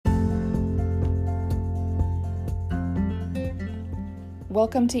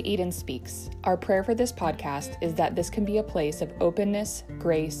Welcome to Eden Speaks. Our prayer for this podcast is that this can be a place of openness,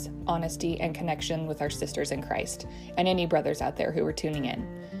 grace, honesty, and connection with our sisters in Christ, and any brothers out there who are tuning in.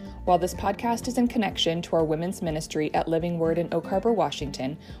 While this podcast is in connection to our women's ministry at Living Word in Oak Harbor,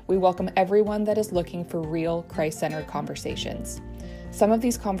 Washington, we welcome everyone that is looking for real, Christ-centered conversations. Some of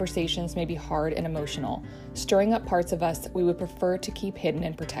these conversations may be hard and emotional, stirring up parts of us we would prefer to keep hidden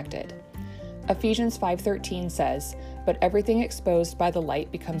and protected. Ephesians 5:13 says, "But everything exposed by the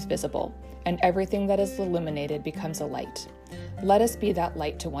light becomes visible, and everything that is illuminated becomes a light." Let us be that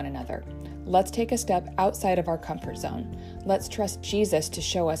light to one another. Let's take a step outside of our comfort zone. Let's trust Jesus to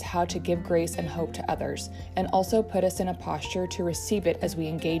show us how to give grace and hope to others, and also put us in a posture to receive it as we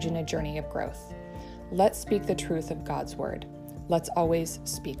engage in a journey of growth. Let's speak the truth of God's word. Let's always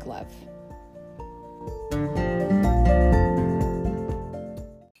speak love.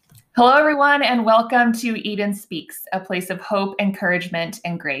 Hello, everyone, and welcome to Eden Speaks, a place of hope, encouragement,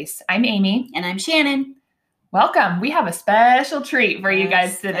 and grace. I'm Amy. And I'm Shannon. Welcome. We have a special treat for you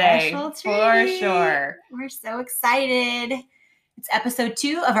guys today. Special treat. For sure. We're so excited. It's episode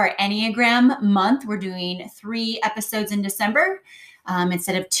 2 of our Enneagram month. We're doing 3 episodes in December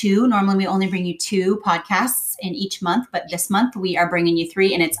instead of 2. Normally, we only bring you 2 podcasts in each month, but this month we are bringing you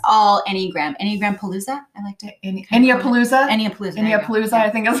 3, and it's all Enneagram. Enneagram Palooza. I like to. Enneapalooza? Enneapalooza. I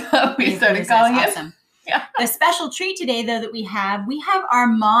think is what we started calling it. Awesome. Yeah. The special treat today, though, that we have our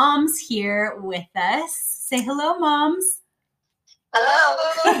moms here with us. Say hello, moms. Hello.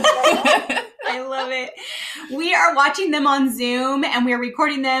 I love it. We are watching them on Zoom, and we're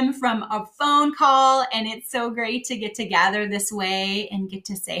recording them from a phone call, and it's so great to get to gather this way and get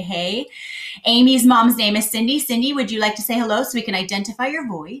to say hey. Amy's mom's name is Cindy. Cindy, would you like to say hello so we can identify your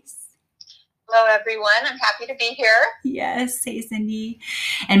voice? Hello, everyone. I'm happy to be here. Yes. Hey, Cindy.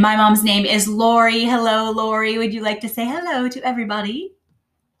 And my mom's name is Lori. Hello, Lori. Would you like to say hello to everybody?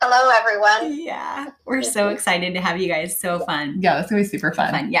 Hello, everyone. Yeah. We're so excited to have you guys. So fun. Yeah, that's going to be super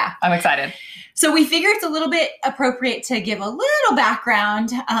fun. Yeah. I'm excited. So we figure it's a little bit appropriate to give a little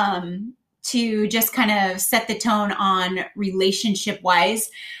background to just kind of set the tone on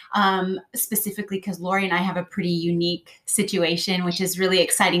relationship-wise, specifically because Lori and I have a pretty unique situation, which is really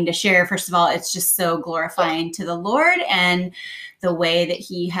exciting to share. First of all, it's just so glorifying to the Lord and the way that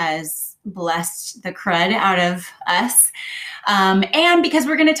He has blessed the crud out of us. And because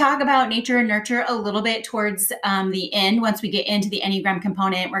we're going to talk about nature and nurture a little bit towards the end, once we get into the Enneagram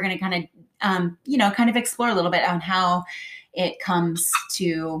component, we're going to kind of explore a little bit on how it comes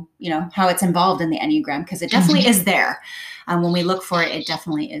to, how it's involved in the Enneagram, because it definitely is there. When we look for it, it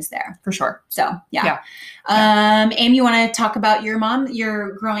definitely is there. For sure. So, yeah. Amy, you want to talk about your mom?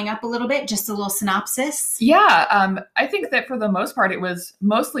 You're growing up a little bit, just a little synopsis. Yeah. I think that for the most part, it was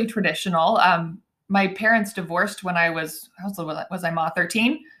mostly traditional. My parents divorced when I was, how old was I, Ma?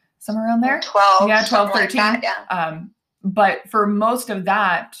 13? Somewhere around there? 12. Yeah, 12, 13. Like that, yeah. But for most of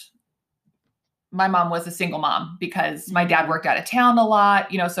that, my mom was a single mom because my dad worked out of town a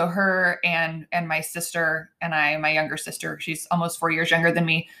lot, so her and my sister and I, my younger sister, she's almost 4 years younger than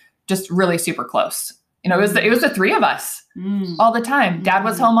me, just really super close. It was the 3 of us all the time. Dad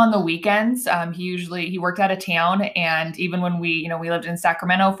was home on the weekends. He worked out of town. And even when we lived in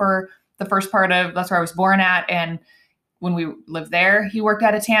Sacramento for the first part of, that's where I was born at. And when we lived there, he worked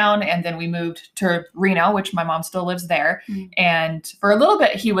out of town, and then we moved to Reno, which my mom still lives there. And for a little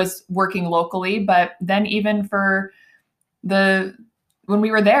bit, he was working locally, but then even when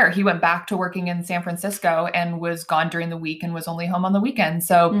we were there, he went back to working in San Francisco and was gone during the week and was only home on the weekend.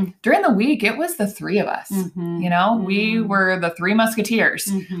 So during the week, it was the 3 of us, we were the 3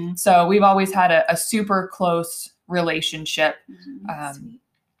 musketeers. So we've always had a super close relationship.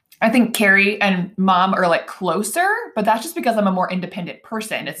 I think Carrie and Mom are like closer, but that's just because I'm a more independent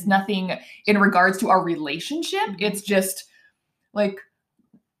person. It's nothing in regards to our relationship. It's just like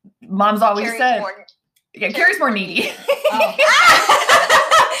Mom's always said. Carrie's more needy.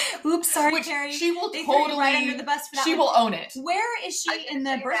 Oops, sorry, Which Carrie. She will they totally right under the bus for that. She will own it. Where is she in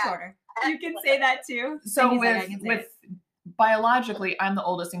the birth order? You can say that too. So with biologically, I'm the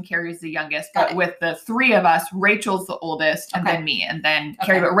oldest and Carrie's the youngest, but with the 3 of us, Rachel's the oldest, and then me, and then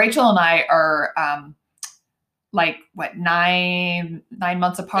Carrie. But Rachel and I are 9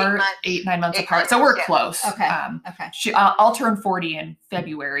 months apart, 9 months apart. So we're close. Okay. I'll turn 40 in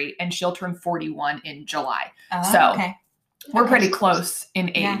February, and she'll turn 41 in July. We're pretty close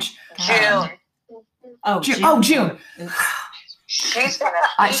in age. June. June. She's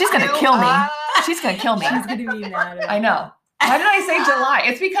gonna kill me. She's gonna kill me. She's gonna be mad. I know. Why did I say July?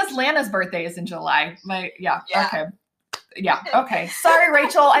 It's because Lana's birthday is in July. Okay. Yeah. Okay. Sorry,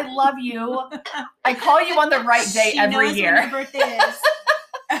 Rachel. I love you. I call you on the right day every year. When your birthday is.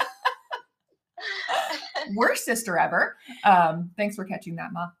 Worst sister ever. Thanks for catching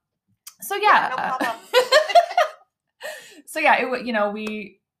that, Ma. So yeah. No problem. So yeah,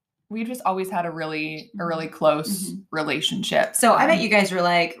 we just always had a really close relationship. So I bet you guys were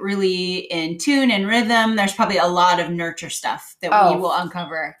like really in tune and rhythm. There's probably a lot of nurture stuff that we will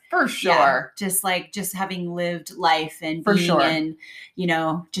uncover. For sure. Yeah, just having lived life and For being sure. in,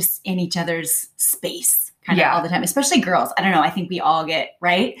 just in each other's space kind of all the time, especially girls. I don't know. I think we all get,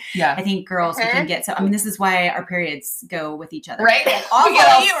 right? Yeah. I think girls we can get, this is why our periods go with each other. Right? Like, I'll We get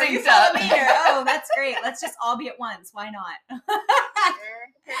follow all you or you synced follow up. me. Or, oh, that's great. Let's just all be at once. Why not?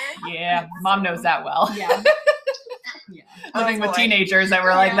 Yeah. Mom knows that well. Yeah. Living with boy. teenagers that were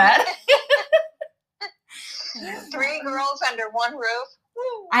like that. 3 girls under one roof.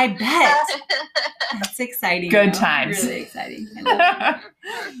 Woo. I bet. That's exciting. Good though. times. Really exciting. I love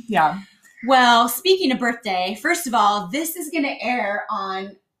it. Yeah. Well, speaking of birthday, first of all, this is going to air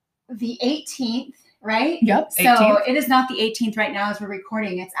on the 18th, right? Yep. So 18th. it is not the 18th right now as we're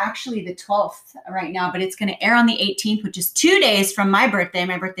recording. It's actually the 12th right now, but it's going to air on the 18th, which is 2 days from my birthday.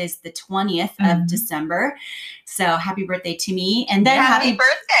 My birthday is the 20th of December. So happy birthday to me. And then Happy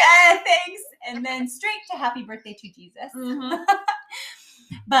birthday. thanks. And then straight to happy birthday to Jesus.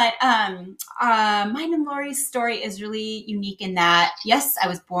 But mine and Lori's story is really unique in that, yes, I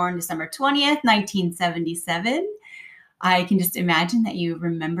was born December 20th, 1977. I can just imagine that you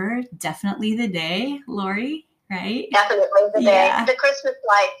remember definitely the day, Lori, right? Definitely the day. Yeah. The Christmas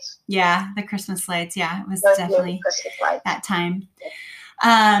lights. Yeah, the Christmas lights. Yeah, it was Those definitely Christmas lights. that time.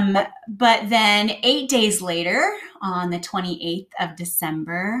 But then 8 days later, on the 28th of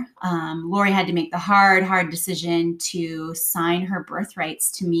December, Lori had to make the hard decision to sign her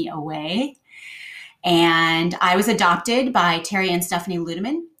birthrights to me away. And I was adopted by Terry and Stephanie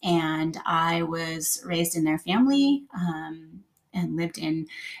Ludeman, and I was raised in their family and lived in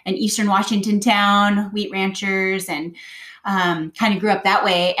an Eastern Washington town, wheat ranchers, and kind of grew up that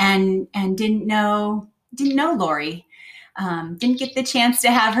way and didn't know Lori. Didn't get the chance to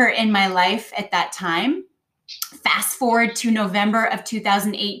have her in my life at that time. Fast forward to November of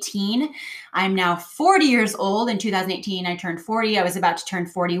 2018. I'm now 40 years old. In 2018, I turned 40. I was about to turn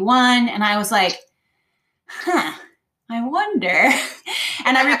 41. And I was like, I wonder.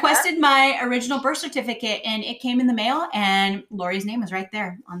 And I requested my original birth certificate and it came in the mail and Lori's name was right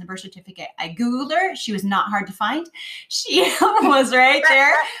there on the birth certificate. I Googled her. She was not hard to find. She was right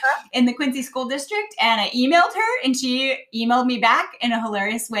there in the Quincy School District and I emailed her and she emailed me back in a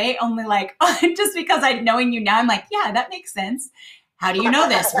hilarious way, only like, just because knowing you now, I'm like, yeah, that makes sense. How do you know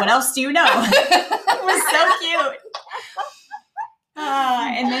this? What else do you know? It was so cute.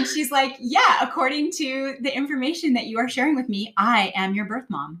 And then she's like, yeah, according to the information that you are sharing with me, I am your birth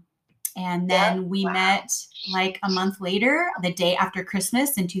mom. And then we met like a month later, the day after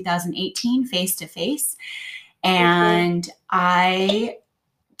Christmas in 2018, face to face. And I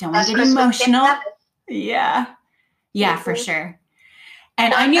don't want to get emotional. Yeah, for sure.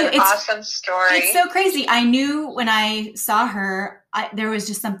 And I knew it's an awesome story. It's so crazy. I knew when I saw her, there was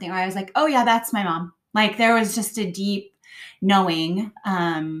just something where I was like, oh yeah, that's my mom. Like there was just a deep knowing,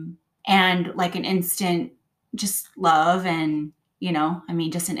 and like an instant just love and,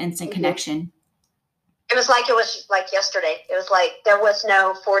 just an instant connection. It was like yesterday. It was like there was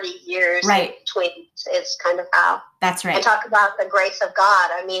no 40 years in between. It's kind of how. That's right. And talk about the grace of God.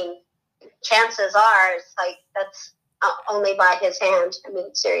 I mean, chances are it's like that's only by his hand. I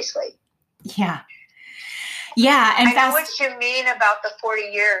mean, seriously. Yeah. Yeah. And I know what you mean about the 40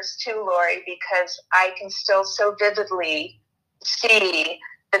 years too, Lori, because I can still so vividly see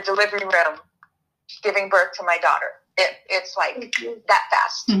the delivery room giving birth to my daughter. It's like that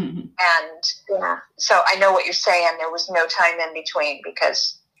fast. Mm-hmm. And so I know what you're saying. There was no time in between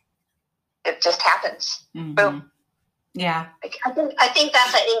because it just happens. Mm-hmm. Boom. Yeah. I think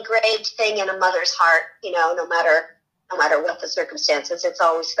that's an engraved thing in a mother's heart, no matter what the circumstances, it's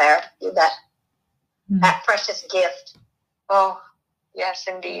always there. That precious gift. Oh, yes,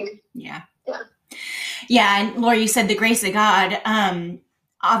 indeed. Yeah. And Laura, you said the grace of God.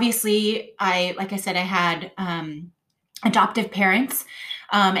 Obviously, like I said, I had adoptive parents.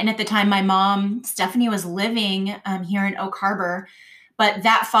 And at the time, my mom, Stephanie, was living here in Oak Harbor. But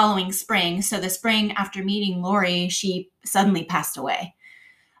that following spring, so the spring after meeting Lori, she suddenly passed away.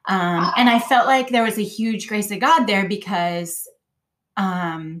 And I felt like there was a huge grace of God there because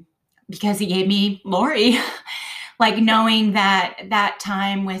he gave me Lori. Like knowing that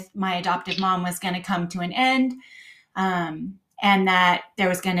time with my adoptive mom was going to come to an end, and that there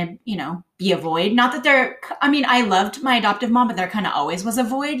was going to, be a void. Not that I loved my adoptive mom, but there kind of always was a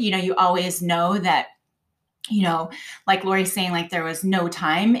void. You always know that you know, like Lori's saying, like there was no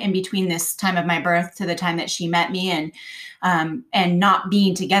time in between this time of my birth to the time that she met me, and not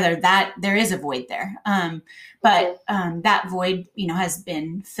being together, that there is a void there. But that void, you know, has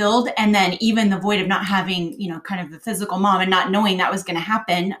been filled. And then even the void of not having, you know, kind of the physical mom and not knowing that was going to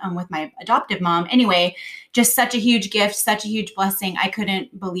happen with my adoptive mom. Anyway, just such a huge gift, such a huge blessing. I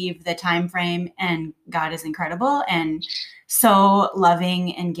couldn't believe the time frame, and God is incredible and so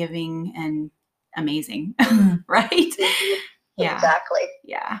loving and giving and amazing. Right? Yeah. Exactly.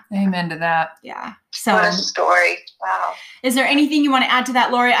 Yeah. Amen to that. Yeah. So what a story. Wow. Is there anything you want to add to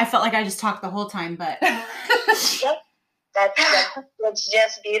that, Lori? I felt like I just talked the whole time, but Yep. That's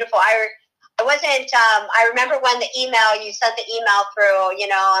just beautiful. I wasn't, I remember when you sent the email through, you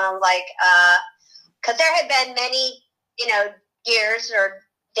know, and I'm like, cause there had been many, you know, years or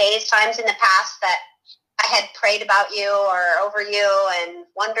days, times in the past that I had prayed about you or over you and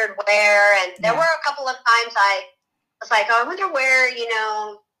wondered where, and there were a couple of times I was like, oh, I wonder where, you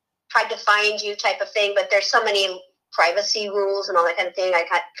know, tried to find you type of thing, but there's so many privacy rules and all that kind of thing. I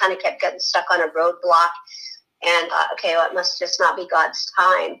kind of kept getting stuck on a roadblock and thought, okay, well, it must just not be God's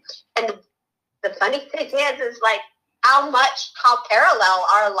time. And the funny thing is like how parallel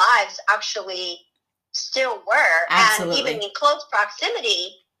our lives actually still were. Absolutely. And even in close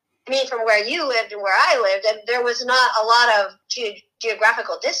proximity, I mean, from where you lived and where I lived, and there was not a lot of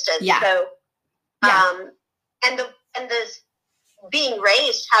geographical distance. Yeah. So, and this being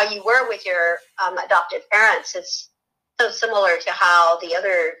raised how you were with your adoptive parents is so similar to how the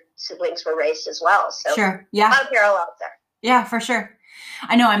other siblings were raised as well. So sure. Yeah. A lot of parallels there. Yeah, for sure.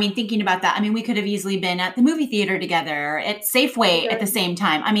 I know. I mean, thinking about that, I mean, we could have easily been at the movie theater together, at Safeway at the same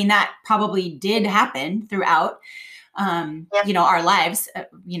time. I mean, that probably did happen throughout, you know, our lives,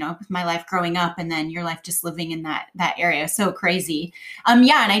 you know, my life growing up and then your life just living in that area. So crazy.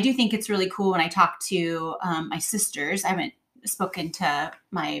 Yeah. And I do think it's really cool when I talk to my sisters. I haven't spoken to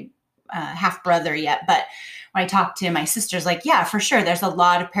my half brother yet, but when I talk to my sisters, like, yeah, for sure. There's a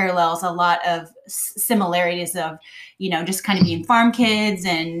lot of parallels, a lot of similarities of, you know, just kind of being farm kids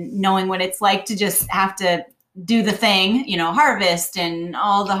and knowing what it's like to just have to do the thing, you know, harvest and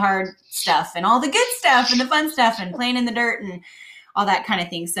all the hard stuff and all the good stuff and the fun stuff and playing in the dirt and all that kind of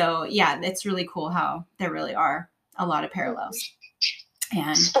thing. So yeah, it's really cool how there really are a lot of parallels.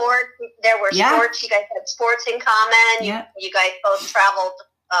 And sport, there were sports. You guys had sports in common. Yeah. You guys both traveled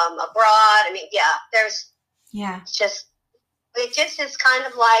abroad. I mean, it just is kind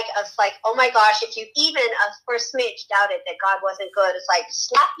of like us, like, oh my gosh, if you even for a smidge doubted that God wasn't good, it's like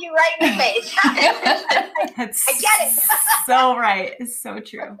slap you right in the face. I get it. So right. It's so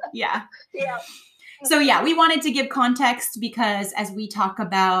true. Yeah. Yeah. So yeah, we wanted to give context because as we talk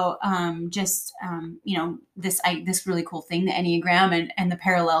about you know, this really cool thing, the Enneagram and the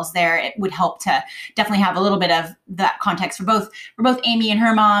parallels there, it would help to definitely have a little bit of that context for both Amy and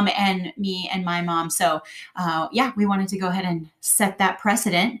her mom and me and my mom. So yeah, we wanted to go ahead and set that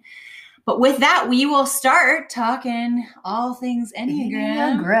precedent. But with that, we will start talking all things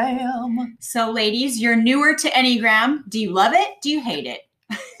Enneagram. So ladies, you're newer to Enneagram. Do you love it? Do you hate it?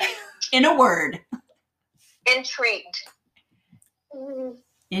 In a word. Intrigued.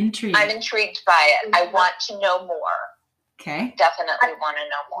 Intrigued. I'm intrigued by it. I want to know more. Okay. Definitely want to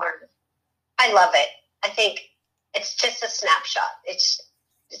know more. I love it. I think it's just a snapshot. It's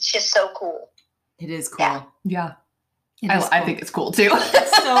just so cool. It is cool. Yeah. I think it's cool too.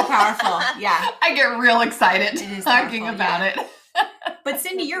 It's so powerful. Yeah. I get real excited talking powerful, about it. But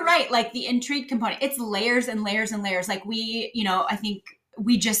Cindy, you're right. Like the intrigue component, it's layers and layers and layers. Like I think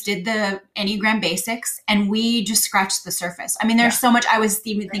we just did the Enneagram basics and we just scratched the surface. I mean, there's so much. I was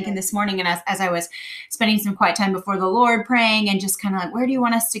even thinking this morning, and as I was spending some quiet time before the Lord praying and just kind of like, where do you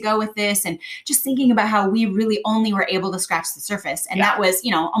want us to go with this? And just thinking about how we really only were able to scratch the surface. And that was,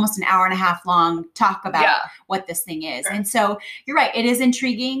 you know, almost an hour and a half long talk about what this thing is. And so you're right. It is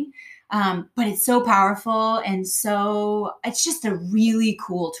intriguing. But it's so powerful. And so it's just a really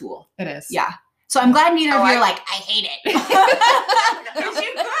cool tool. It is. Yeah. So I'm glad neither of you are like, I hate it. Because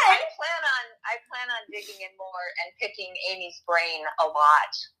you could. I plan on digging in more and picking Amy's brain a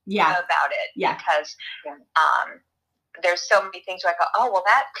lot about it. Yeah. Because there's so many things where I go, oh, well,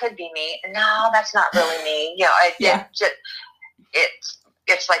 that could be me. No, that's not really me. You know,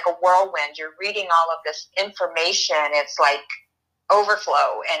 it's like a whirlwind. You're reading all of this information. It's like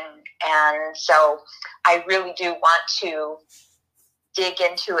overflow. And so I really do want to dig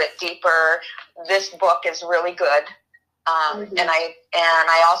into it deeper. This book is really good. And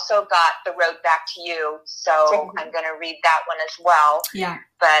I also got The Road Back to You, so I'm going to read that one as well. Yeah.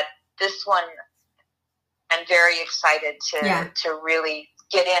 But this one, I'm very excited to really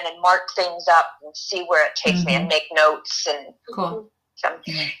get in and mark things up and see where it takes me and make notes and cool.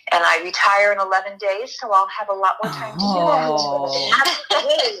 And I retire in 11 days, so I'll have a lot more time to do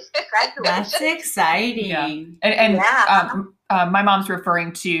that. That's exciting. Yeah. And my mom's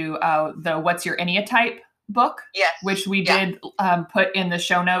referring to the What's Your Enneatype book, yes, which we did put in the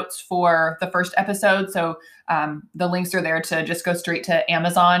show notes for the first episode. So the links are there to just go straight to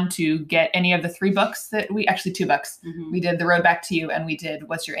Amazon to get any of the 3 books that actually 2 books. We did The Road Back to You, and we did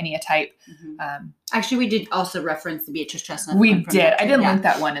What's Your Enneatype. Actually, we did also reference the Beatrice Chestnut. We did. I didn't link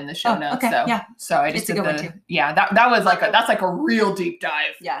that one in the show notes. Okay. So, yeah. So I just did a good one too. Yeah, that was that's like a real deep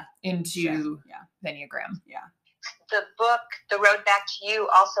dive. Yeah. Into the Enneagram. Yeah. The book, The Road Back to You,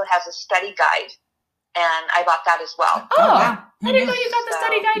 also has a study guide, and I bought that as well. Oh, wow. I didn't know you got the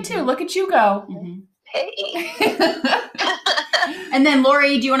study guide too. Look at you go. Hey. And then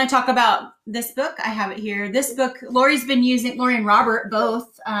Lori, do you want to talk about this book? I have it here. This book, Lori's been using, Lori and Robert,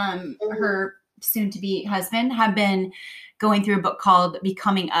 both, her soon-to-be husband, have been going through a book called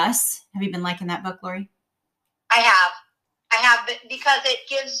Becoming Us. Have you been liking that book, Lori? I have, because it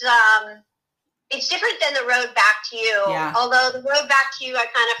gives, it's different than The Road Back to You. Yeah. Although The Road Back to You, I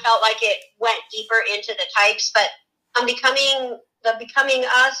kind of felt like it went deeper into the types, but Becoming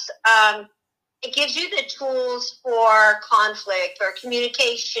Us, it gives you the tools for conflict or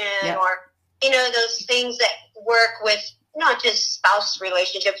communication or, those things that work with not just spouse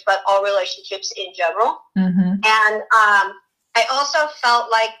relationships, but all relationships in general. And I also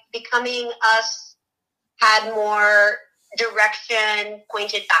felt like Becoming Us had more direction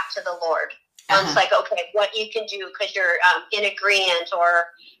pointed back to the Lord. It's like, okay, what you can do because you're in agreement or,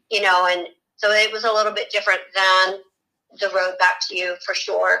 and so it was a little bit different than The Road Back to You for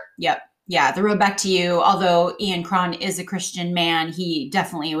sure. Yep. Yeah, The Road Back to You, although Ian Cron is a Christian man, he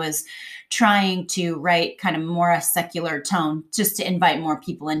definitely was trying to write kind of more a secular tone just to invite more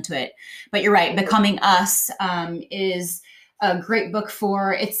people into it. But you're right, Becoming Us is a great book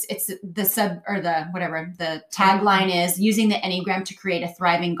for, it's the tagline is Using the Enneagram to Create a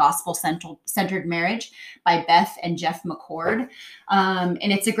Thriving Gospel-Centered Marriage by Beth and Jeff McCord. And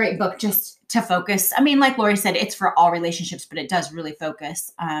it's a great book just to focus. I mean, like Lori said, it's for all relationships, but it does really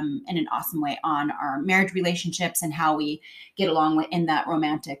focus in an awesome way on our marriage relationships and how we get along in that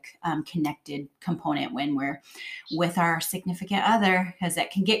romantic connected component when we're with our significant other, because that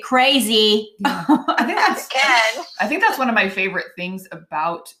can get crazy. Yeah. I think that's one of my favorite things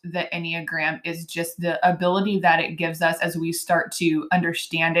about the Enneagram is just the ability that it gives us as we start to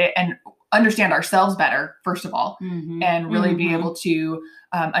understand it and understand ourselves better, first of all, and really be able to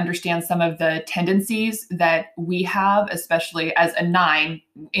understand some of the tendencies that we have, especially as a 9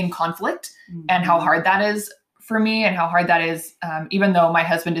 in conflict, and how hard that is for me and how hard that is, even though my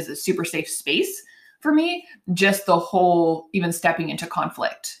husband is a super safe space for me, just the whole, even stepping into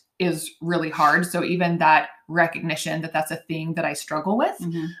conflict is really hard. So even that recognition that that's a thing that I struggle with,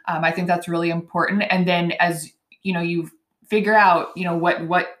 I think that's really important. And then as, you figure out,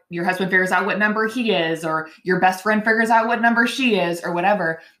 what your husband figures out what number he is, or your best friend figures out what number she is, or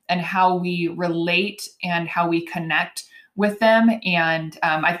whatever, and how we relate and how we connect with them. And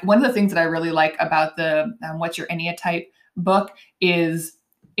one of the things that I really like about the What's Your Enneatype book is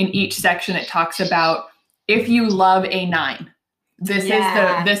in each section, it talks about if you love a 9, this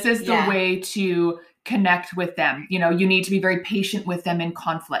is the way to connect with them. You need to be very patient with them in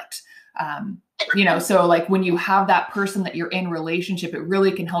conflict. So like when you have that person that you're in relationship, it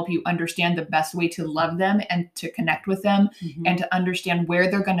really can help you understand the best way to love them and to connect with them and to understand where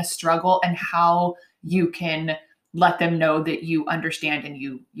they're going to struggle and how you can let them know that you understand and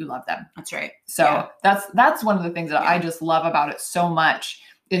you love them. That's right. So that's one of the things that I just love about it so much,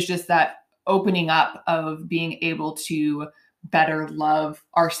 is just that opening up of being able to better love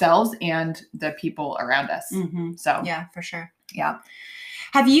ourselves and the people around us. So yeah, for sure. Yeah.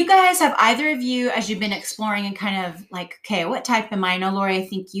 Have either of you, as you've been exploring and kind of like, okay, what type am I? I know, Lori, I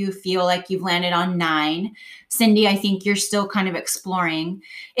think you feel like you've landed on 9. Cindy, I think you're still kind of exploring.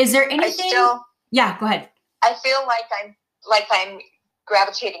 Is there anything? Yeah, go ahead. I feel like I'm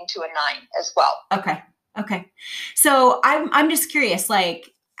gravitating to a 9 as well. Okay. So I'm just curious,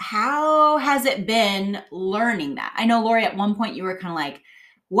 like, how has it been learning that? I know, Lori, at one point you were kind of like,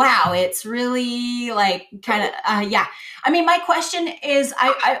 wow, it's really like kind of, I mean, my question is,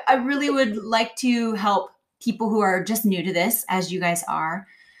 I really would like to help people who are just new to this, as you guys are,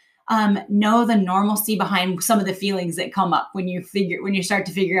 know the normalcy behind some of the feelings that come up when you start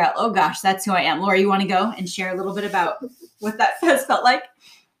to figure out, oh gosh, that's who I am. Lori, you want to go and share a little bit about what that has felt like?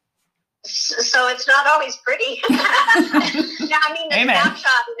 So it's not always pretty. I mean, the Amen.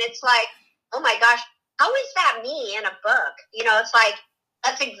 snapshot, and it's like, oh my gosh, how is that me in a book? It's like,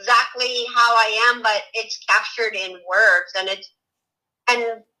 that's exactly how I am, but it's captured in words,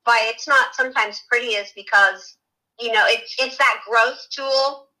 and why it's not sometimes pretty is because, you know, it's that growth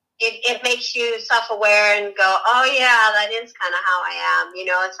tool. It makes you self-aware and go, oh yeah, that is kind of how I am. You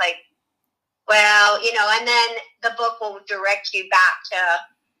know, it's like, well, you know, and then the book will direct you back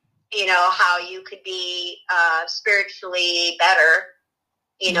to, you know, how you could be spiritually better,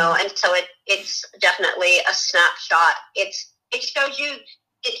 you know, and so it's definitely a snapshot. It shows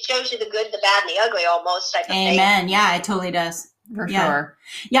you the good, the bad, and the ugly almost type of thing. Amen. Yeah, it totally does. For sure.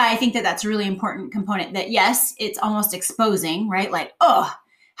 Yeah, I think that's a really important component that, yes, it's almost exposing, right? Like, oh,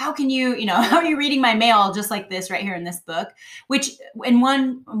 how can you, you know, how are you reading my mail just like this right here in this book? Which on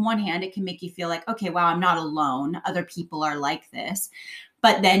one hand, it can make you feel like, okay, wow, I'm not alone. Other people are like this.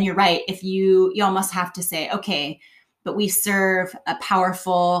 But then you're right. If you almost have to say, okay, but we serve a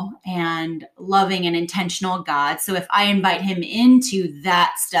powerful and loving and intentional God. So if I invite him into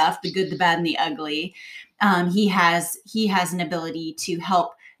that stuff, the good, the bad, and the ugly, he has an ability to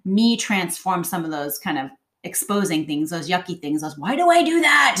help me transform some of those kind of exposing things, those yucky things, those why do I do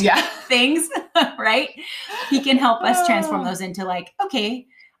that things, right? He can help us transform those into like, okay,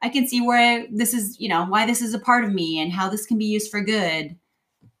 I can see where this is, you know, why this is a part of me and how this can be used for good.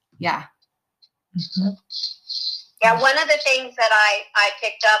 Yeah. Mm-hmm. Yeah, one of the things that I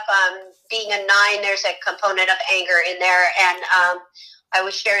picked up, being a 9, there's a component of anger in there. And I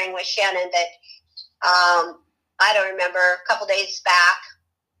was sharing with Shannon that I don't remember, a couple days back,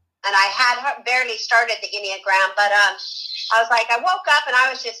 and I had barely started the Enneagram, but I was like, I woke up and I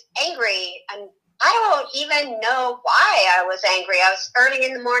was just angry, and I don't even know why I was angry. I was early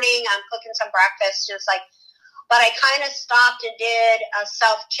in the morning, I'm cooking some breakfast, just like, but I kind of stopped and did a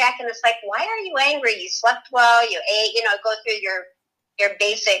self-check, and it's like, why are you angry? You slept well, you ate, you know, go through your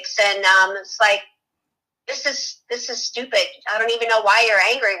basics, and it's like, this is stupid. I don't even know why you're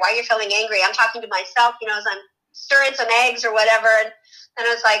angry, why you're feeling angry. I'm talking to myself, you know, as I'm stirring some eggs or whatever, and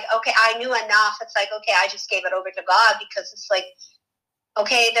I was like, okay, I knew enough. It's like, okay, I just gave it over to God, because it's like,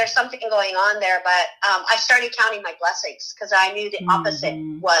 okay, there's something going on there, but I started counting my blessings, because I knew the opposite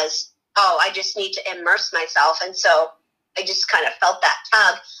was, oh, I just need to immerse myself. And so I just kind of felt that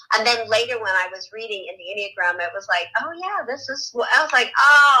tug. And then later when I was reading in the Enneagram, it was like, oh yeah, this is, I was like,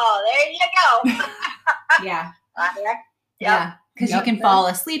 oh, there you go. Yeah. Yeah. Because you can fall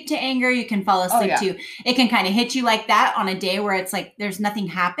asleep to anger. You can fall asleep to, it can kind of hit you like that on a day where it's like, there's nothing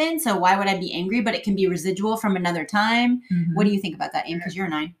happened. So why would I be angry? But it can be residual from another time. Mm-hmm. What do you think about that, Aim? Because you're a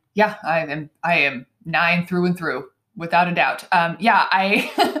 9. Yeah, I am 9 through and through, without a doubt.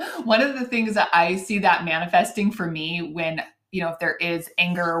 One of the things that I see that manifesting for me when, you know, if there is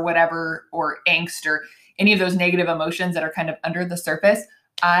anger or whatever, or angst or any of those negative emotions that are kind of under the surface,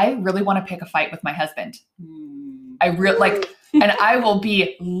 I really want to pick a fight with my husband. I really like, and I will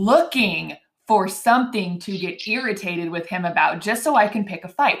be looking for something to get irritated with him about, just so I can pick a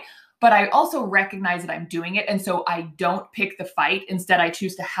fight. But I also recognize that I'm doing it. And so I don't pick the fight. Instead, I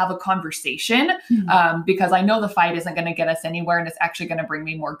choose to have a conversation because I know the fight isn't going to get us anywhere. And it's actually going to bring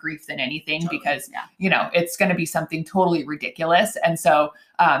me more grief than anything because, you know, it's going to be something totally ridiculous. And so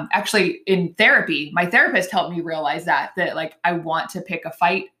actually in therapy, my therapist helped me realize that like I want to pick a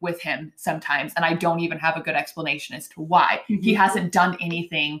fight with him sometimes. And I don't even have a good explanation as to why. He hasn't done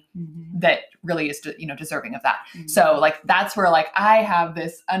anything that really is, you know, deserving of that. So like, that's where like I have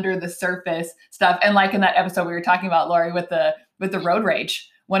this under the surface stuff. And like in that episode we were talking about, Lori, with the road rage,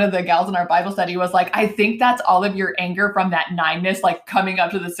 one of the gals in our Bible study was like, I think that's all of your anger from that 9ness, like coming up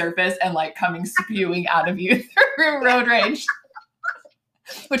to the surface and like coming spewing out of you through road rage,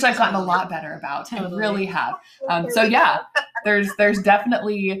 which I've gotten a lot better about. Totally. I really have. So yeah, there's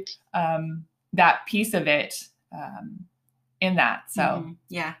definitely that piece of it in that. So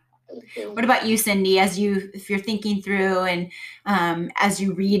yeah. What about you, Cindy, if you're thinking through and as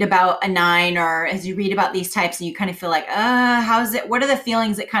you read about a 9 or as you read about these types and you kind of feel like, what are the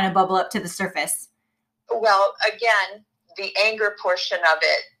feelings that kind of bubble up to the surface? Well, again, the anger portion of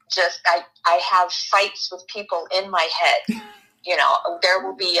it, just I have fights with people in my head. You know, there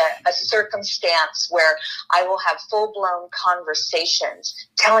will be a circumstance where I will have full-blown conversations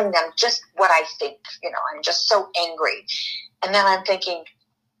telling them just what I think. You know, I'm just so angry. And then I'm thinking,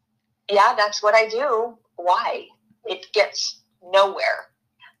 yeah, that's what I do. Why? It gets nowhere.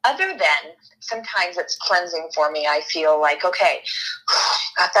 Other than sometimes it's cleansing for me. I feel like, okay,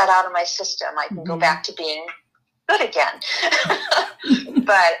 got that out of my system. I can go back to being good again.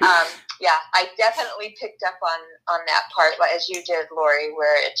 But I definitely picked up on that part, as you did, Lori,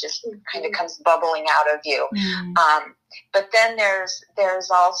 where it just kind of comes bubbling out of you. But then there's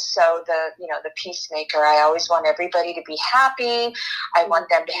also the peacemaker. I always want everybody to be happy. I want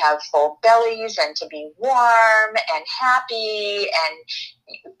them to have full bellies and to be warm and happy. And,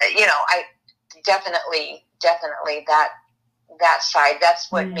 I definitely that side,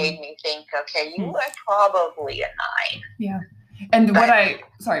 that's what made me think, okay, you are probably a 9. Yeah. And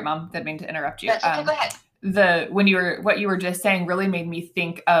sorry, Mom, didn't mean to interrupt you. That's okay, go ahead. What you were just saying really made me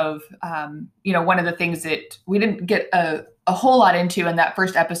think of, one of the things that we didn't get a whole lot into in that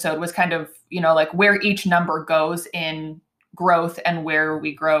first episode was kind of, like where each number goes in growth and where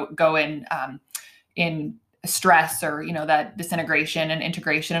we go in stress, or, that disintegration and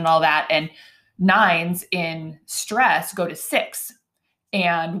integration and all that. And 9s in stress go to 6.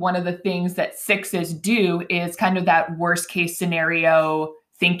 And one of the things that 6s do is kind of that worst case scenario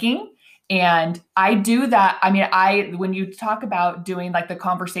thinking. And I do that. I mean, when you talk about doing like the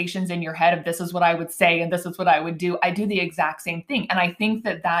conversations in your head of this is what I would say and this is what I would do, I do the exact same thing. And I think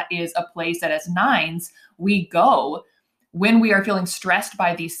that is a place that as 9s, we go when we are feeling stressed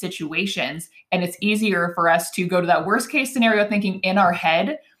by these situations. And it's easier for us to go to that worst case scenario thinking in our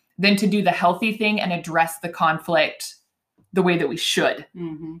head than to do the healthy thing and address the conflict the way that we should.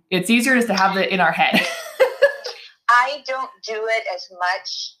 Mm-hmm. It's easier just to have it in our head. I don't do it as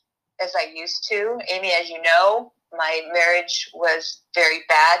much as I used to. Amy, as you know, my marriage was very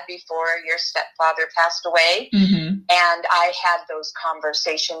bad before your stepfather passed away. Mm-hmm. And I had those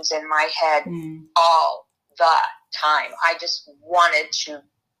conversations in my head all the time. I just wanted to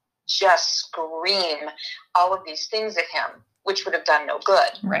just scream all of these things at him, which would have done no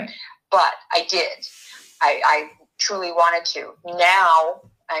good. Right. But I did. I truly wanted to. Now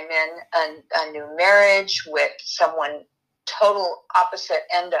I'm in a new marriage with someone total opposite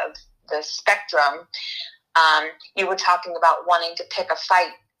end of the spectrum. You were talking about wanting to pick a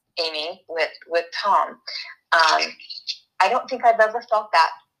fight, Amy, with Tom. I don't think I've ever felt that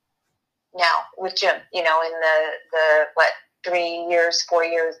now with Jim, in the 3 years, 4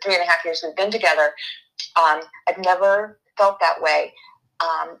 years, 3.5 years we've been together. I've never felt that way.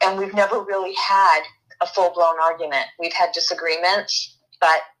 And we've never really had a full-blown argument. We've had disagreements,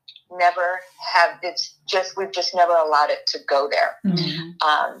 but we've just never allowed it to go there.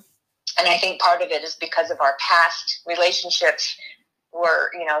 Mm-hmm. And I think part of it is because of our past relationships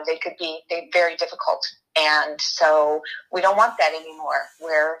they're very difficult. And so we don't want that anymore.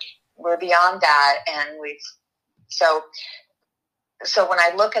 We're beyond that. And so when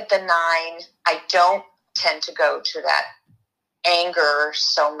I look at the 9, I don't tend to go to that anger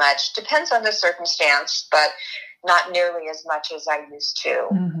so much. Depends on the circumstance, but not nearly as much as I used to.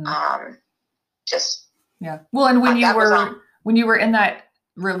 Mm-hmm. Well, and when you were in that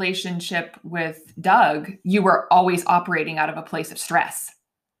relationship with Doug, you were always operating out of a place of stress.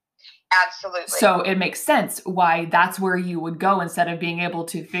 Absolutely. So it makes sense why that's where you would go instead of being able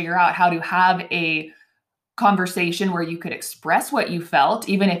to figure out how to have a conversation where you could express what you felt,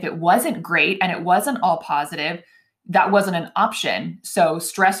 even if it wasn't great and it wasn't all positive. That wasn't an option. So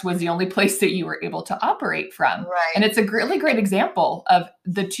stress was the only place that you were able to operate from. Right. And it's a really great example of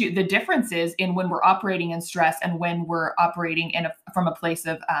the differences in when we're operating in stress and when we're operating from a place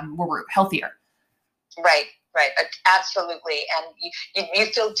of where we're healthier. Right. Absolutely. And you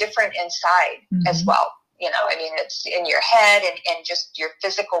feel different inside as well. It's in your head and just your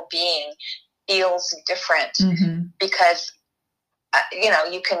physical being feels different because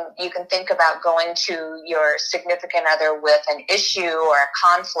you can think about going to your significant other with an issue or a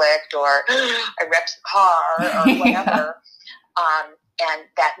conflict or I wrecked the car or whatever. And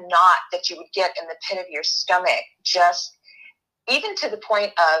that knot that you would get in the pit of your stomach, just even to the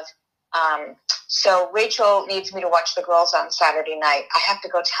point of, so Rachel needs me to watch the girls on Saturday night. I have to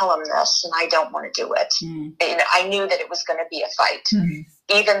go tell them this and I don't want to do it. And I knew that it was going to be a fight,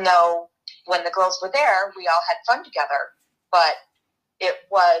 even though when the girls were there, we all had fun together, but it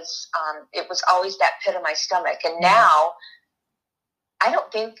was always that pit of my stomach. And now I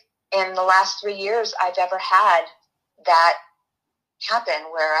don't think in the last 3 years I've ever had that happen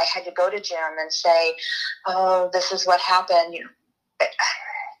where I had to go to Jim and say, oh, this is what happened.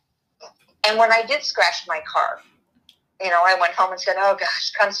 And when I did scratch my car, I went home and said, oh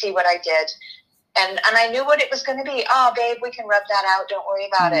gosh, come see what I did. And I knew what it was going to be. Oh, babe, we can rub that out. Don't worry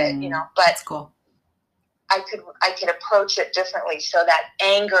about it. But that's cool. I could approach it differently. So that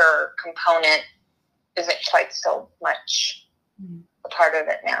anger component isn't quite so much a part of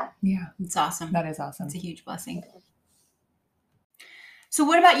it now. Yeah. It's awesome. That is awesome. It's a huge blessing. So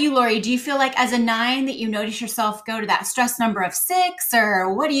what about you, Lori? Do you feel like as a 9 that you notice yourself go to that stress number of 6,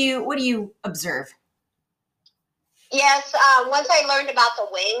 or what do you observe? Yes, once I learned about the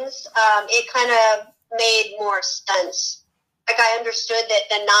wings, it kind of made more sense. Like I understood that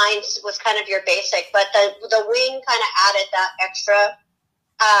the 9s was kind of your basic, but the wing kind of added that extra.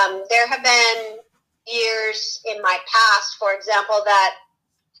 There have been years in my past, for example, that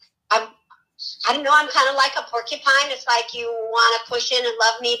I don't know, I'm kind of like a porcupine. It's like you want to push in and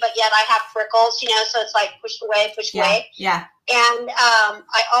love me, but yet I have prickles, so it's like push away. Yeah. And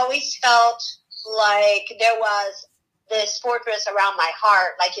I always felt like there was this fortress around my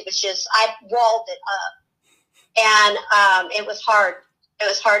heart. Like it was just, I walled it up. And it was hard. It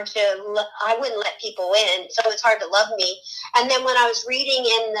was hard I wouldn't let people in. So it was hard to love me. And then when I was reading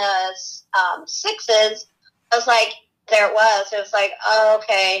in the 6s, I was like, there it was. It was like, oh,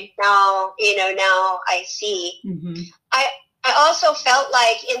 okay, now I see. Mm-hmm. I also felt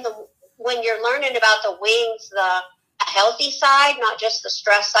like when you're learning about the wings, the healthy side, not just the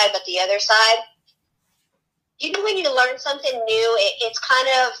stress side, but the other side. When you learn something new, it's kind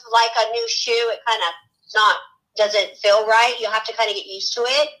of like a new shoe. It kind of doesn't feel right. You have to kind of get used to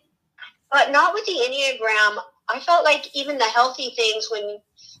it. But not with the Enneagram. I felt like even the healthy things,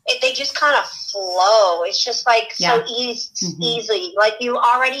 they just kind of flow. It's just like so easily. Like you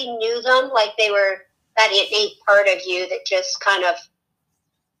already knew them, like they were that innate part of you that just kind of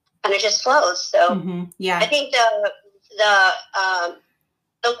just flows. So I think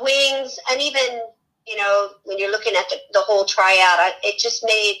the wings, and even when you're looking at the whole triad, it just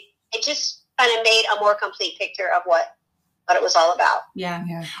kind of made a more complete picture of what it was all about.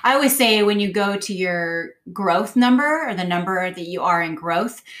 Yeah. I always say when you go to your growth number, or the number that you are in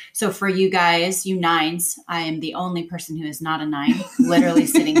growth. So for you guys, you 9s, I am the only person who is not a 9, literally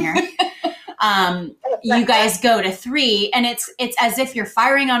sitting here. You guys go to 3, and it's as if you're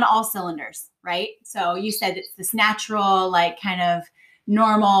firing on all cylinders, right? So you said it's this natural, like kind of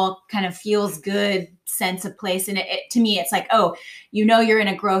normal, kind of feels good sense of place. And it to me, it's like, you're in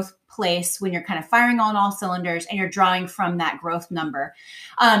a growth place when you're kind of firing on all cylinders and you're drawing from that growth number.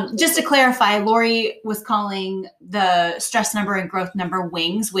 Just to clarify, Lori was calling the stress number and growth number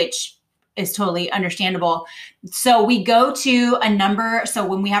wings, which is totally understandable. So we go to a number. So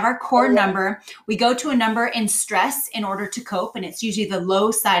when we have our core number, we go to a number in stress in order to cope. And it's usually the low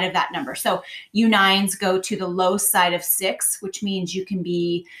side of that number. So you 9s go to the low side of 6, which means you can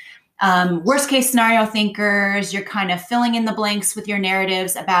be worst case scenario thinkers. You're kind of filling in the blanks with your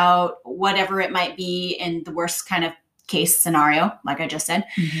narratives about whatever it might be in the worst kind of case scenario, like I just said.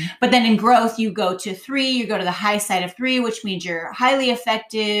 Mm-hmm. But then in growth, you go to 3, you go to the high side of 3, which means you're highly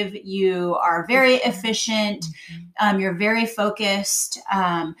effective. You are very efficient. You're very focused.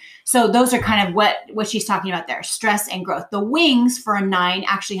 So those are kind of what she's talking about there, stress and growth. The wings for a 9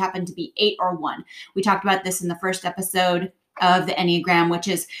 actually happen to be 8 or 1. We talked about this in the first episode of the Enneagram, which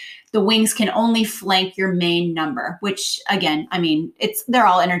is the wings can only flank your main number, which again, I mean, they're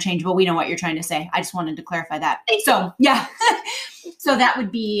all interchangeable. We know what you're trying to say. I just wanted to clarify that. So yeah. So that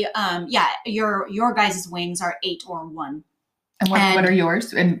would be, your guys' wings are 8 or 1. And what are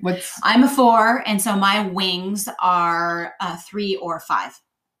yours? And I'm a 4. And so my wings are 3 or 5,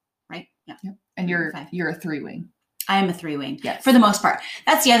 right? Yeah. Yep. And you're a 3 wing. I am a 3 wing, yes, for the most part.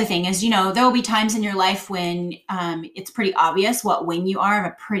 That's the other thing is, there will be times in your life when it's pretty obvious what wing you are.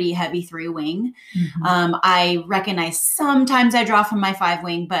 I'm a pretty heavy 3 wing. Mm-hmm. I recognize sometimes I draw from my 5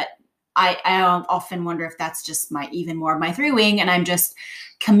 wing, but I often wonder if that's just even more of my 3 wing, and I'm just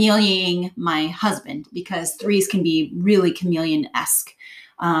chameleoning my husband, because 3s can be really chameleon-esque.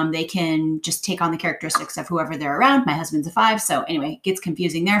 They can just take on the characteristics of whoever they're around. My husband's a 5. So anyway, it gets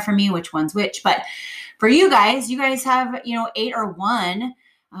confusing there for me, which one's which. But for you guys have, 8 or 1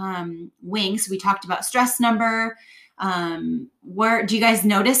 wings. We talked about stress number. Where do you guys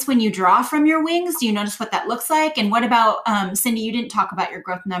notice when you draw from your wings? Do you notice what that looks like? And what about, Cindy, you didn't talk about your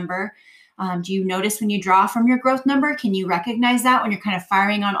growth number. Do you notice when you draw from your growth number? Can you recognize that when you're kind of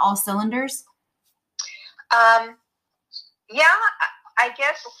firing on all cylinders? Yeah, I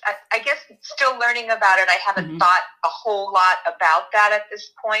guess still learning about it. I haven't thought a whole lot about that at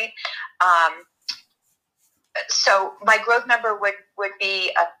this point. So my growth number would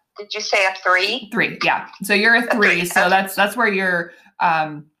be did you say a 3? 3, yeah. So you're a 3. So that's where you're,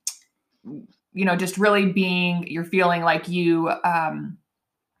 just really you're feeling like you are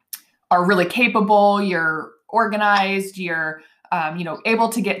really capable. You're organized. You're, able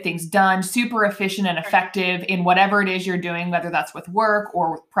to get things done, super efficient and effective in whatever it is you're doing, whether that's with work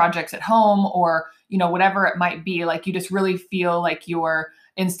or with projects at home or, whatever it might be. Like you just really feel like you're,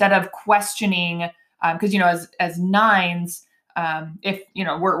 instead of questioning, because, as 9s, if,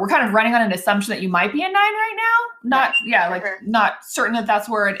 we're kind of running on an assumption that you might be a 9 right now, not certain that that's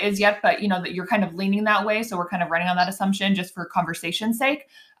where it is yet, but that you're kind of leaning that way. So we're kind of running on that assumption just for conversation's sake.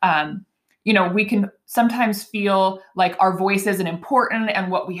 We can sometimes feel like our voice isn't important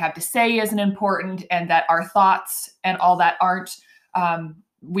and what we have to say isn't important, and that our thoughts and all that aren't,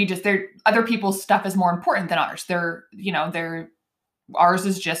 other people's stuff is more important than ours. Ours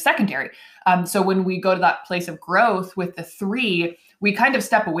is just secondary. So when we go to that place of growth with the 3, we kind of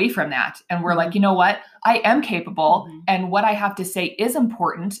step away from that. And we're like, you know what? I am capable, and what I have to say is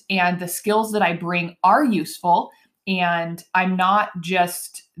important. And the skills that I bring are useful. And I'm not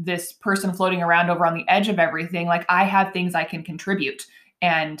just this person floating around over on the edge of everything. Like, I have things I can contribute,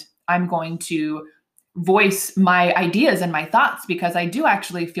 and I'm going to voice my ideas and my thoughts because I do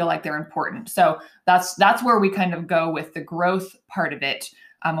actually feel like they're important. So that's where we kind of go with the growth part of it.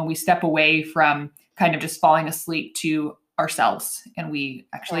 When we step away from kind of just falling asleep to ourselves, and we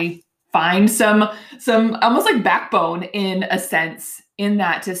actually find some almost like backbone in a sense in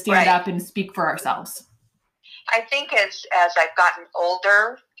that, to stand up and speak for ourselves. I think as I've gotten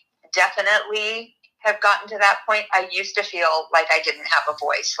older, definitely have gotten to that point. I used to feel like I didn't have a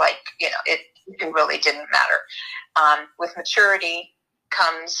voice, like, it really didn't matter. With maturity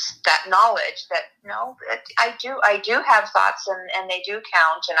comes that knowledge that no, I do have thoughts, and they do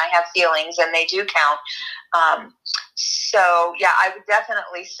count, and I have feelings, and they do count. So yeah, I would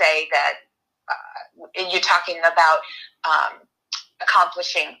definitely say that you're talking about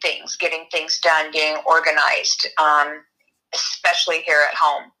accomplishing things, getting things done, being organized, especially here at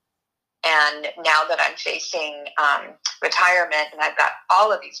home. And now that I'm facing retirement, and I've got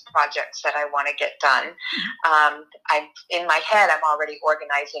all of these projects that I want to get done, I'm in my head, I'm already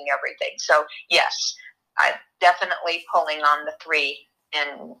organizing everything. So yes, I'm definitely pulling on the 3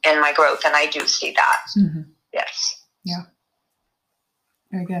 in my growth, and I do see that. Mm-hmm. Yes. Yeah.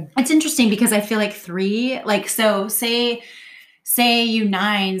 Very good. It's interesting because I feel like 3, like, so say you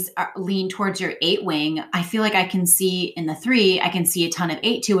 9s lean towards your 8 wing. I feel like I can see in the 3, I can see a ton of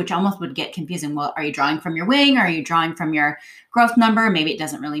 8 too, which almost would get confusing. Well, are you drawing from your wing? Are you drawing from your growth number? Maybe it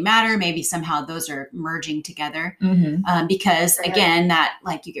doesn't really matter. Maybe somehow those are merging together. Because again, that,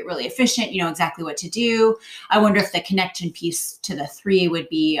 like, you get really efficient, you know exactly what to do. I wonder if the connection piece to the 3 would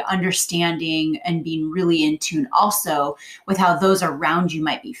be understanding and being really in tune also with how those around you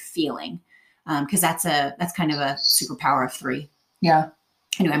might be feeling. Because that's kind of a superpower of 3. Yeah.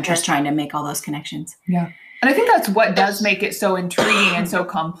 Anyway, I'm just trying to make all those connections. Yeah. And I think that's what does make it so intriguing and so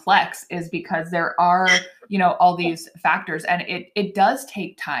complex, is because there are, all these factors, and it does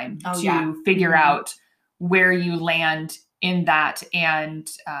take time to figure out where you land in that, and,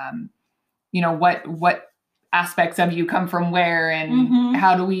 what aspects of you come from where, and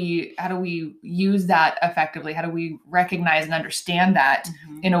how do we use that effectively? How do we recognize and understand that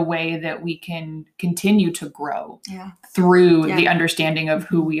in a way that we can continue to grow through the understanding of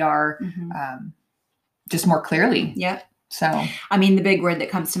who we are, just more clearly. Yeah. So, I mean, the big word that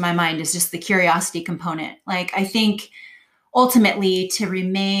comes to my mind is just the curiosity component. Like, I think ultimately to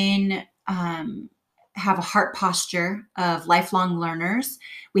remain, have a heart posture of lifelong learners,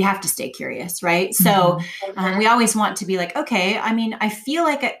 we have to stay curious, right? So we always want to be like, okay, I mean, I feel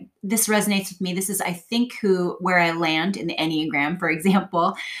like this resonates with me. This is, I think, where I land in the Enneagram, for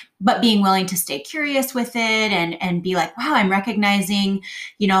example, but being willing to stay curious with it and be like, wow, I'm recognizing,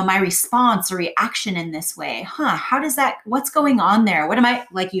 my response or reaction in this way. How does that, what's going on there? What am I,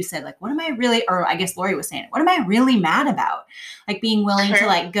 like you said, like, what am I really, or I guess Lori was saying, what am I really mad about? Like, being willing to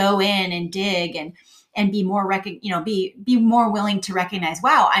like go in and dig and be more be more willing to recognize,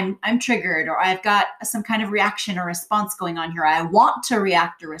 wow, I'm triggered, or I've got some kind of reaction or response going on here. I want to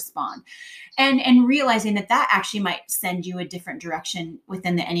react or respond, and realizing that actually might send you a different direction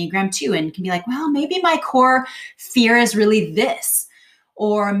within the Enneagram too, and can be like, well, maybe my core fear is really this,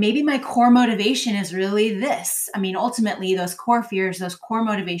 or maybe my core motivation is really this. I mean, ultimately, those core fears, those core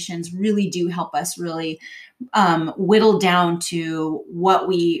motivations really do help us really whittle down to what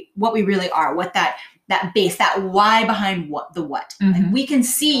we really are, what that base, that why behind what. Like, we can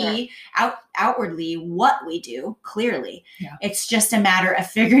see outwardly what we do clearly. Yeah. It's just a matter of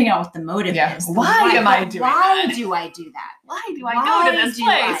figuring out what the motive is. Why am I doing why that? do I do that? Why do I go to this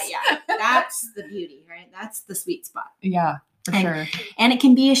place? That's the beauty, right? That's the sweet spot. Yeah. For sure. And it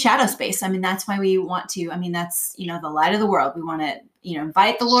can be a shadow space. I mean, that's why we want to, that's, the light of the world. We want to,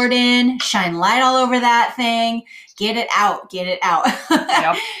 invite the Lord in, shine light all over that thing, get it out.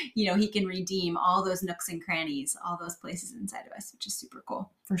 Yep. He can redeem all those nooks and crannies, all those places inside of us, which is super cool.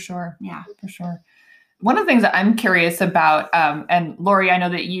 For sure. Yeah. For sure. one of the things that I'm curious about, and Lori, I know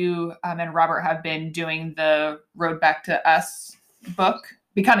that you and Robert have been doing the Road Back to Us book,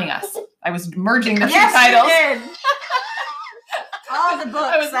 Becoming Us. I was merging the two titles. You did. All the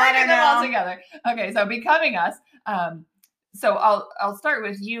books. I was merging them all together. Okay, so Becoming Us. So I'll start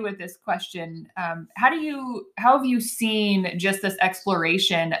with you with this question. How have you seen just this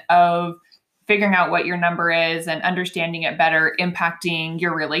exploration of figuring out what your number is and understanding it better impacting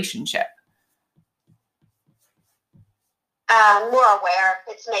your relationship? More aware.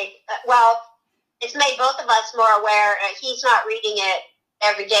 It's made both of us more aware. He's not reading it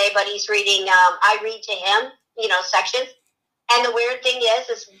every day, but he's reading. I read to him, sections. And the weird thing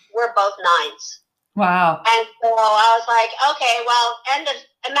is we're both 9s. Wow. And so I was like, okay, well,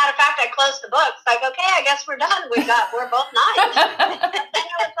 a matter of fact, I closed the book. It's like, okay, I guess we're done. We're both 9s. And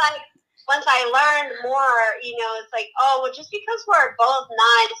it was like, once I learned more, it's like, oh, well, just because we're both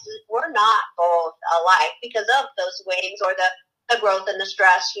 9s, we're not both alike because of those wings or the growth and the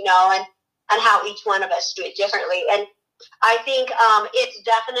stress, and how each one of us do it differently. And I think it's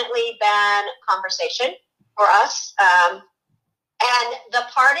definitely been conversation for us. And the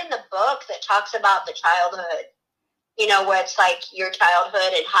part in the book that talks about the childhood, where it's like your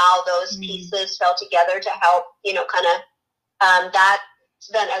childhood and how those pieces fell together to help, that's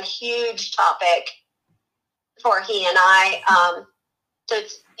been a huge topic for he and I. So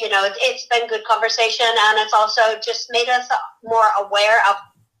it's been good conversation, and it's also just made us more aware of,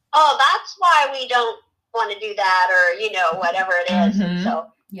 oh, that's why we don't want to do that, or, whatever it is. Mm-hmm. So,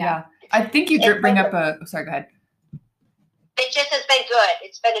 yeah. I think you bring up sorry, go ahead. It just has been good.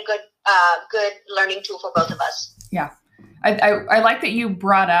 It's been a good learning tool for both of us. Yeah. I like that you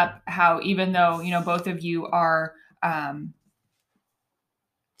brought up how, even though, both of you are,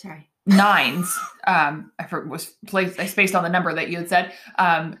 9s, I spaced on the number that you had said,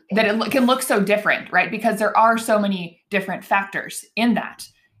 that it can look so different, right? Because there are so many different factors in that,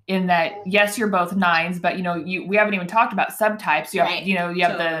 yes, you're both 9s, but we haven't even talked about subtypes. You have, you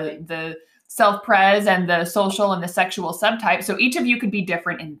have the self-pres and the social and the sexual subtype. So each of you could be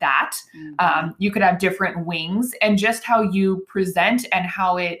different in that. Mm-hmm. You could have different wings, and just how you present and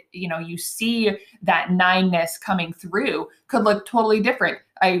how it, you see that 9ness coming through could look totally different.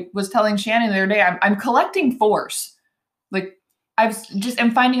 I was telling Shannon the other day, I'm collecting 4s. Like I'm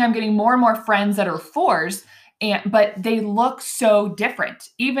finding I'm getting more and more friends that are 4s, but they look so different.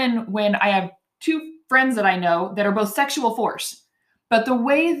 Even when I have 2 friends that I know that are both sexual 4s. But the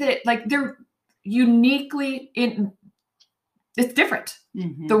way that, they're uniquely it's different.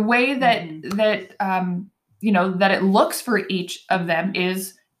 Mm-hmm. The way that that it looks for each of them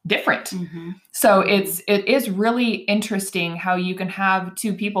is different. Mm-hmm. So it is really interesting how you can have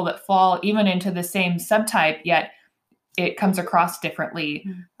 2 people that fall even into the same subtype, yet it comes across differently,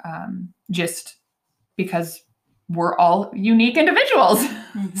 just because we're all unique individuals.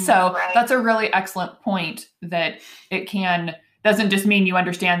 Mm-hmm. So that's a really excellent point, that it doesn't just mean you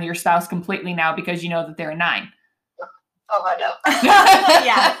understand your spouse completely now because you know that they're a 9. Oh, I know.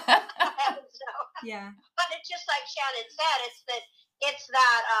 Yeah. So, yeah. But it's just like Shannon said, it's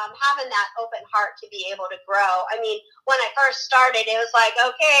that having that open heart to be able to grow. I mean, when I first started, it was like,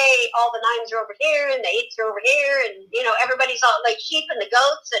 okay, all the 9s are over here and the 8s are over here, and everybody's all like sheep and the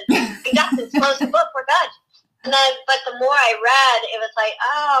goats, and we got this close the book, we're good. And then, but the more I read, it was like,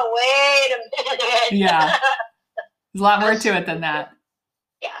 oh, wait a minute. Yeah. There's a lot more to it than that.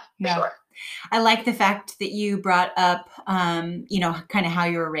 Yeah, for sure. I like the fact that you brought up, kind of how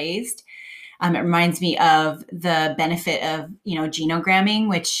you were raised. It reminds me of the benefit of, genogramming,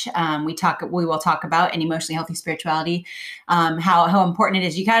 which we will talk about in Emotionally Healthy Spirituality, how important it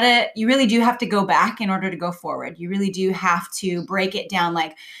is. You really do have to go back in order to go forward. You really do have to break it down,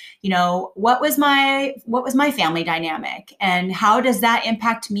 like, what was my family dynamic and how does that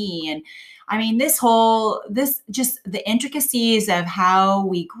impact me? And I mean, just the intricacies of how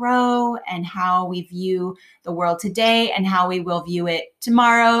we grow and how we view the world today and how we will view it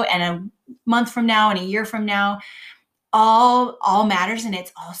tomorrow and a month from now and a year from now, all matters. And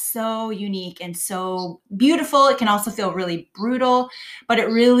it's all so unique and so beautiful. It can also feel really brutal, but it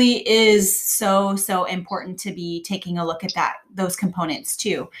really is so, so important to be taking a look at those components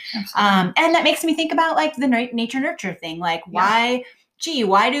too. And that makes me think about like the nature nurture thing, like why do we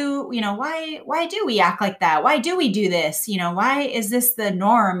act like that? Why do we do this? Why is this the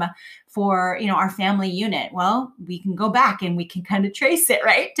norm for, our family unit? Well, we can go back and we can kind of trace it,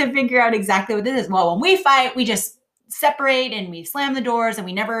 right? To figure out exactly what this is. Well, when we fight, we just separate and we slam the doors and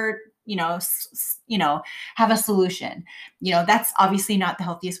we never have a solution. That's obviously not the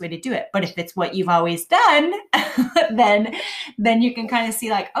healthiest way to do it. But if it's what you've always done, then you can kind of see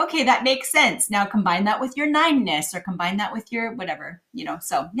like, okay, that makes sense. Now combine that with your 9-ness, or combine that with your whatever,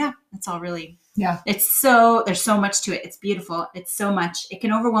 so yeah, it's all really, there's so much to it. It's beautiful. It's so much. It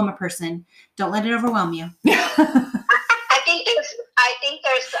can overwhelm a person. Don't let it overwhelm you. I think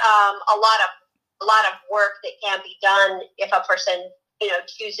there's a lot of work that can be done if a person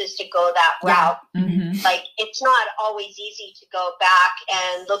chooses to go that route. Mm-hmm. Like, it's not always easy to go back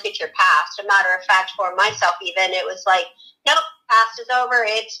and look at your past. A matter of fact, for myself, even, it was like, nope, past is over.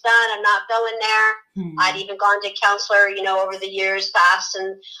 It's done. I'm not going there. Mm-hmm. I'd even gone to counselor, over the years past,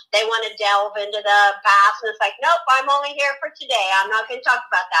 and they want to delve into the past. And it's like, nope, I'm only here for today. I'm not going to talk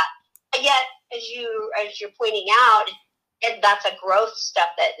about that. But yet, as you're pointing out, that's a growth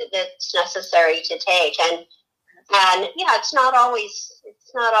step that's necessary to take. And yeah, it's not always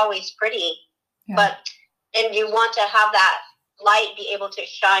pretty, but, and you want to have that light be able to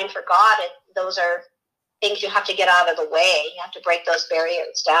shine for God. And those are things you have to get out of the way. You have to break those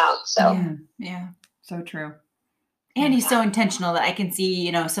barriers down. So, yeah. So true. And he's so intentional that I can see,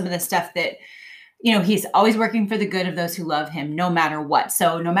 some of the stuff that, he's always working for the good of those who love him, no matter what.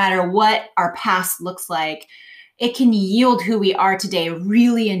 So no matter what our past looks like, it can yield who we are today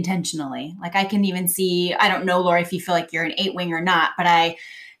really intentionally. Like, I can even see, I don't know, Laura, if you feel like you're an 8-wing or not, but I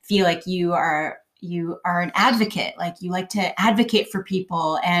feel like you are an advocate. Like, you like to advocate for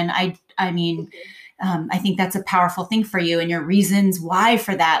people. And I mean, I think that's a powerful thing for you, and your reasons why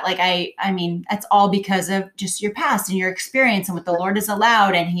for that. Like, I mean, that's all because of just your past and your experience and what the Lord has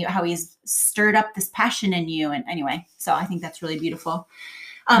allowed, and how he's stirred up this passion in you. And anyway, so I think that's really beautiful.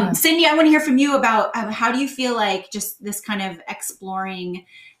 Cindy, I want to hear from you about how do you feel like just this kind of exploring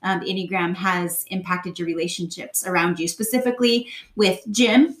the Enneagram has impacted your relationships around you, specifically with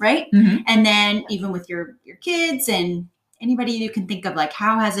Jim, right? Mm-hmm. And then even with your kids and anybody you can think of, like,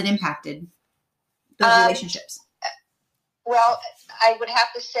 how has it impacted those relationships? Well, I would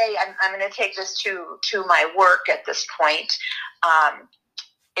have to say I'm going to take this to my work at this point.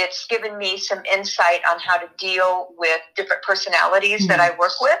 It's given me some insight on how to deal with different personalities that I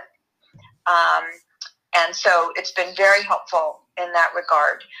work with. And so it's been very helpful in that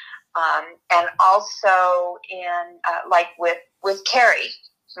regard. And also in, like with Carrie,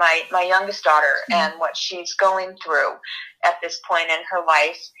 my youngest daughter, and what she's going through at this point in her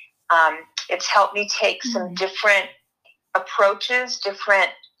life. It's helped me take some different approaches,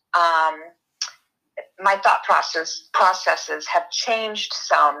 my thought processes have changed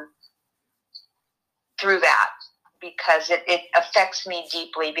some through that, because it affects me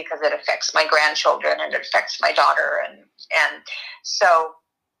deeply, because it affects my grandchildren and it affects my daughter. And so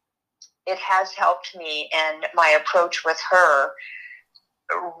it has helped me in my approach with her,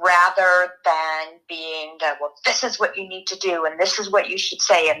 rather than being this is what you need to do, and this is what you should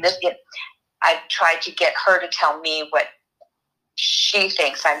say. And I've tried to get her to tell me what she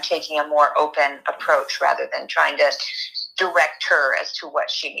thinks. I'm taking a more open approach rather than trying to direct her as to what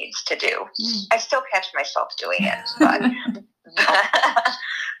she needs to do. I still catch myself doing it, but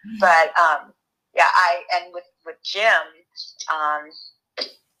and with Jim,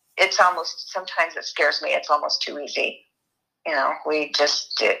 it's almost, sometimes it scares me. It's almost too easy. We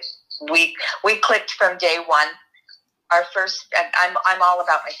just we clicked from day one. Our first, I'm all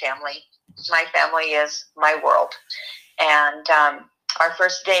about my family. My family is my world. And our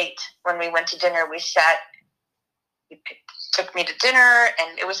first date, when we went to dinner, he took me to dinner,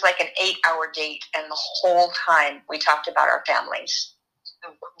 and it was like an 8-hour date. And the whole time we talked about our families,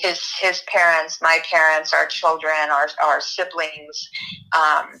 his parents, my parents, our children, our siblings.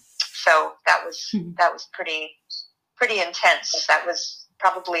 So that was pretty intense. That was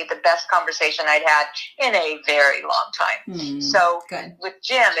probably the best conversation I'd had in a very long time. So good. With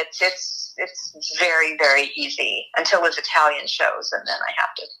Jim, it's very, very easy until his Italian shows, and then I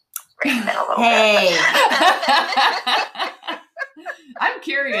have to bring him in a little bit. I'm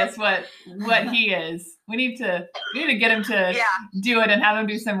curious what he is. We need to get him to do it and have him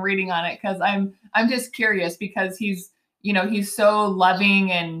do some reading on it, because I'm just curious, because he's so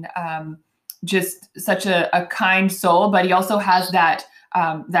loving and just such a kind soul, but he also has that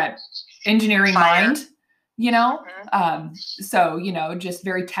engineering mind, so, just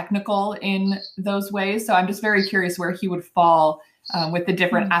very technical in those ways. So I'm just very curious where he would fall with the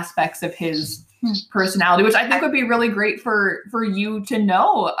different aspects of his personality, which I think would be really great for you to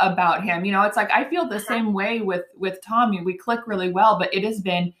know about him. It's like, I feel the same way with Tommy. We click really well, but it has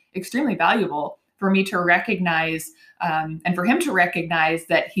been extremely valuable for me to recognize, and for him to recognize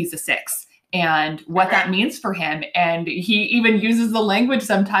that he's a 6. and what that means for him. And he even uses the language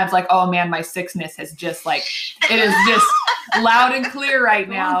sometimes like, oh man, my sickness has just like, it is just loud and clear right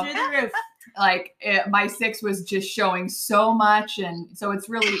now. Going through the roof. Like my 6 was just showing so much. And so it's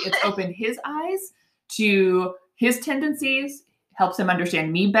opened his eyes to his tendencies, helps him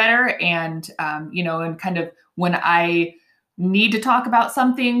understand me better. And, and kind of when I need to talk about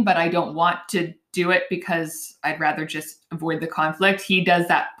something, but I don't want to do it because I'd rather just avoid the conflict, he does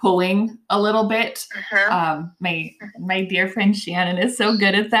that pulling a little bit. My dear friend Shannon is so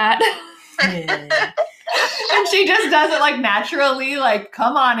good at that. And she just does it like naturally, like,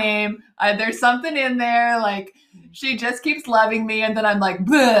 come on, Aim, there's something in there. Like she just keeps loving me. And then I'm like,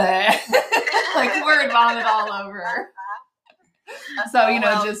 bleh. Like word vomit all over her. So,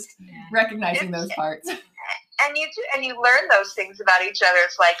 just recognizing those parts. And you learn those things about each other.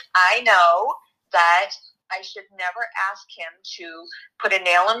 It's like, I know that I should never ask him to put a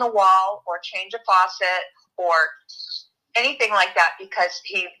nail in the wall or change a faucet or anything like that because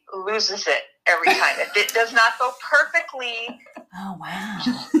he loses it every time. If it does not go perfectly, oh wow!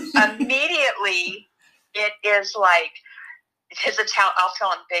 Immediately, it is like his Italian. I'll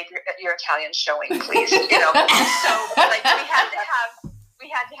tell him, babe, your Italian's showing, please. So like we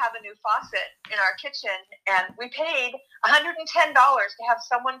had to have a new faucet in our kitchen, and we paid $110 to have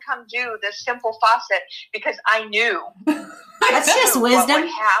someone come do this simple faucet because I knew. That's just wisdom. What would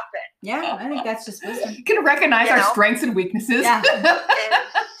happen? Yeah, I think that's just wisdom. You can recognize our strengths and weaknesses. Yeah.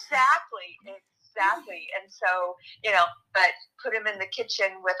 Exactly. And so, but put him in the kitchen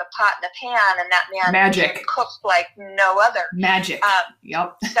with a pot and a pan, and that man magic cooked like no other. Magic.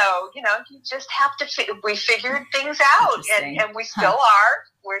 Yep. So, you just have to, we figured things out, and we still are.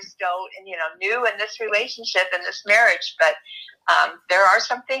 We're still, new in this relationship, in this marriage, but there are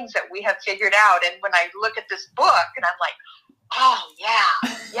some things that we have figured out. And when I look at this book, and I'm like, oh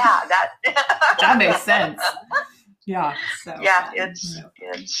yeah, that makes sense. Yeah. So it's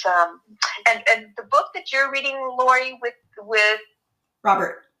and the book that you're reading, Lori, with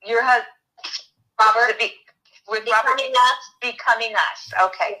Robert, your husband, Robert, with Becoming Us.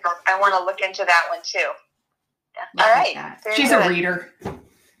 Okay, I want to look into that one too. Yeah. All right, she's a reader.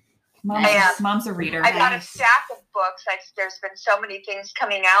 Mom's a reader. I've got a stack of books. There's been so many things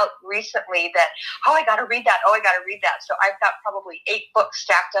coming out recently that, I got to read that. So I've got probably 8 books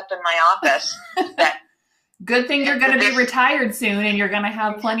stacked up in my office. Good thing you're going to be retired soon, and you're going to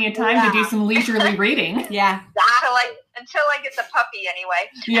have plenty of time to do some leisurely reading. Yeah. Until I get the puppy, anyway.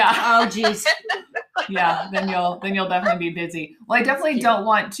 Yeah. Oh, geez. Yeah. Then you'll definitely be busy. Well, I definitely don't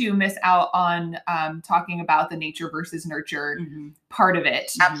want to miss out on talking about the nature versus nurture part of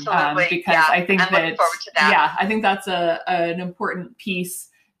it. Absolutely. Because I think I'm looking forward to that. Yeah, I think that's an important piece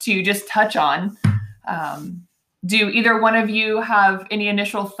to just touch on. Do either one of you have any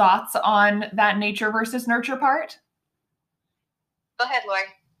initial thoughts on that nature versus nurture part? Go ahead, Lori.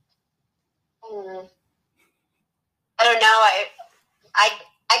 I don't know. I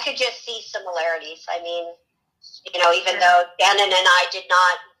could just see similarities. I mean, even though Shannon and I did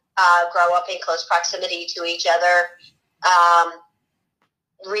not grow up in close proximity to each other,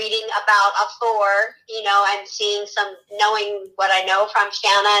 reading about a Thor, and seeing knowing what I know from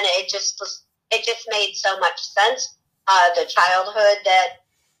Shannon, it just made so much sense. The childhood that,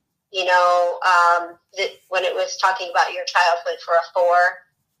 when it was talking about your childhood for a Thor,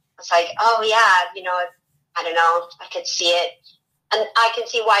 it's like, oh yeah, I don't know, I could see it. And I can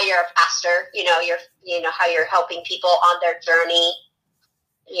see why you're a pastor, how you're helping people on their journey,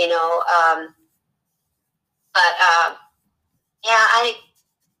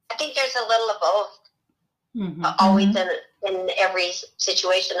 I think there's a little of both. Always in every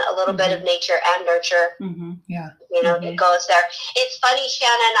situation, a little bit of nature and nurture. Yeah. It goes there. It's funny,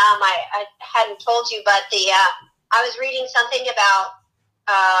 Shannon, I hadn't told you, but I was reading something about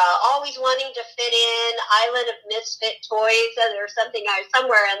always wanting to fit in Island of Misfit Toys or something. I was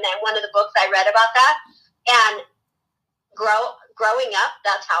somewhere in one of the books I read about that. And growing up,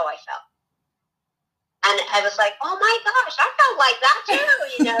 that's how I felt. And I was like, oh my gosh, I felt like that too,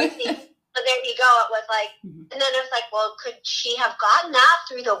 So there you go. It was like, and then it was like, well, could she have gotten that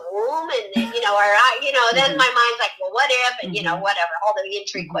through the womb? And then, then my mind's like, well, what if, and whatever, all the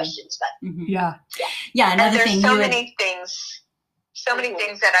intrigue questions. But yeah. Another there's thing. Many things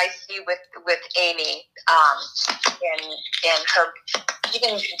that I see with Amy, in her,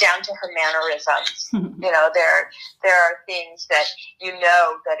 even down to her mannerisms. There are things that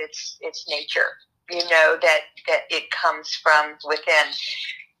that it's nature. That it comes from within.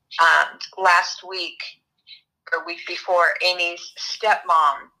 Last week or week before, Amy's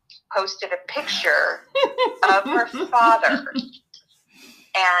stepmom posted a picture of her father,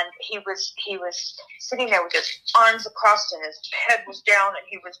 and he was sitting there with his arms across and his head was down, and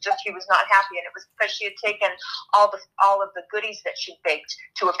he was not happy, and it was because she had taken all of the goodies that she baked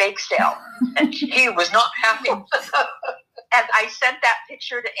to a bake sale, and he was not happy. And I sent that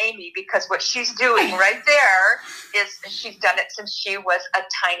picture to Amy because what she's doing right there is she's done it since she was a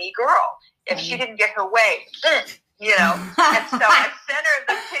tiny girl. If she didn't get her way, you know. And so I sent her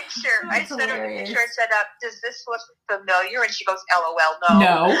the picture. I sent her the picture and said, does this look familiar? And she goes, LOL,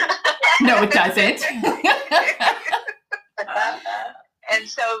 no. No, it doesn't. And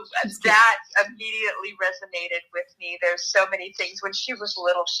so that immediately resonated with me. There's so many things. When she was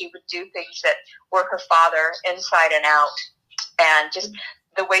little, she would do things that were her father inside and out. And just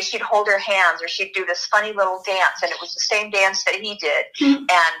the way she'd hold her hands, or she'd do this funny little dance, and it was the same dance that he did.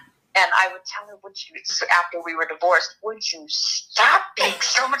 And I would tell her, after we were divorced, would you stop being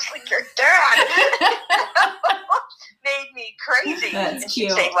so much like your dad? Made me crazy. That's and she'd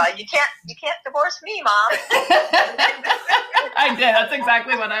cute. say, well, you can't divorce me, Mom. I did. That's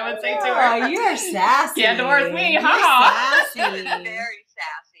exactly what I would say to her. Oh, you're sassy. Can't divorce me, You're haha. sassy. Very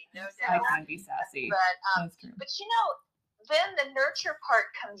sassy, no I doubt. can be sassy. But That's true. But you know, then the nurture part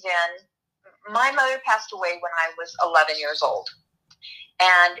comes in. My mother passed away when I was 11 years old.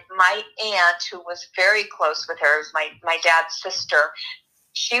 And my aunt, who was very close with her, my dad's sister,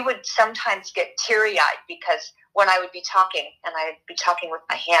 she would sometimes get teary-eyed because when I would be talking, and I'd be talking with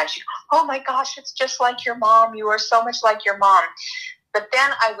my hand, she'd go, oh my gosh, it's just like your mom. You are so much like your mom. But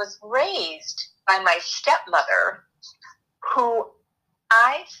then I was raised by my stepmother, who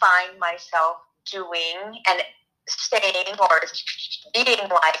I find myself doing and saying or being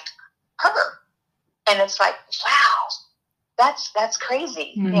like her. And it's like, wow, that's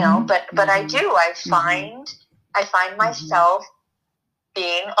crazy, you know, but I do, I find myself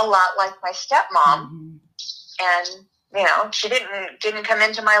being a lot like my stepmom. And, you know, she didn't come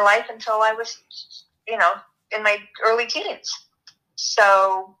into my life until I was, you know, in my early teens.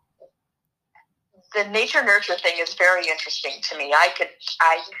 So the nature nurture thing is very interesting to me. I could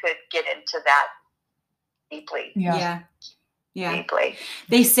get into that deeply. Yeah. Deeply.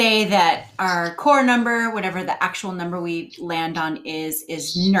 They say that our core number, whatever the actual number we land on is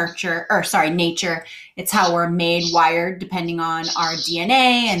nature. It's how we're made, wired, depending on our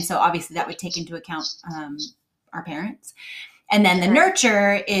DNA. And so obviously that would take into account our parents. And then the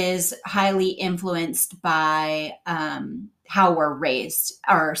nurture is highly influenced by how we're raised.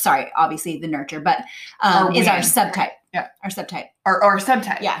 Obviously the nurture, but is our subtype. Yeah. Our subtype. Or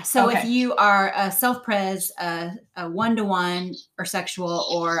subtype. Yeah. So if you are a self-pres, a one-to-one or sexual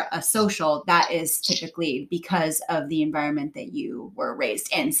or a social, that is typically because of the environment that you were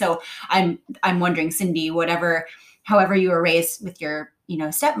raised in. So I'm wondering, Cindy, however you were raised with your, you know,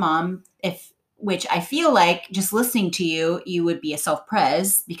 stepmom, which I feel like just listening to you would be a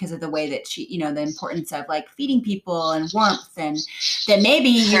self-pres because of the way that she, you know, the importance of like feeding people and warmth, and that maybe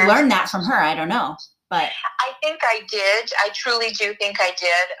you learned that from her. I don't know. But I think I did. I truly do think I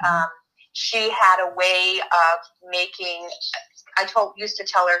did. She had a way of making, used to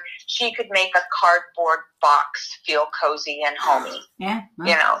tell her she could make a cardboard box feel cozy and homey. Yeah. Well,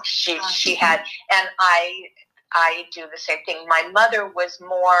 you know, she had, and I do the same thing. My mother was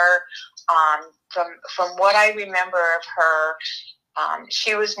more, from what I remember of her,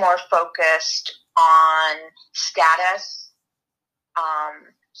 she was more focused on status.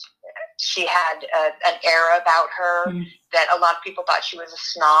 She had an air about her that a lot of people thought she was a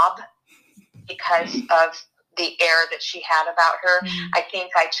snob because of the air that she had about her. I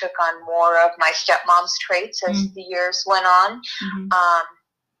think I took on more of my stepmom's traits as the years went on. And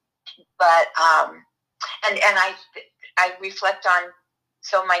I reflect on,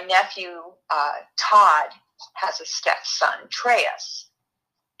 so my nephew, Todd, has a stepson, Treyas.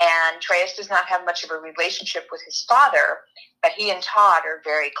 And Treyas does not have much of a relationship with his father, but he and Todd are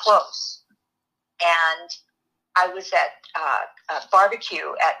very close. And I was at a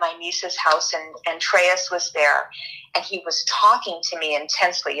barbecue at my niece's house, and Treyas was there, and he was talking to me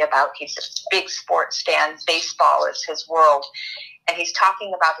intensely about, he's a big sports fan, baseball is his world, and he's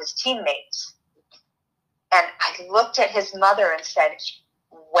talking about his teammates. And I looked at his mother and said,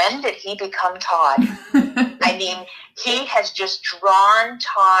 when did he become Todd? I mean, he has just drawn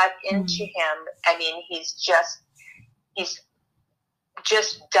Todd into him. I mean, he's just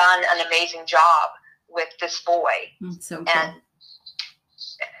done an amazing job with this boy. That's so cool. And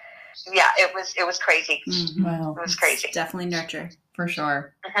yeah, it was crazy. Wow. It was crazy. Definitely nurture. For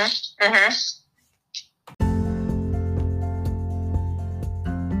sure.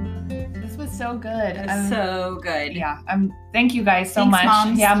 This was so good. So good. Yeah. Thank you guys so Thanks, much.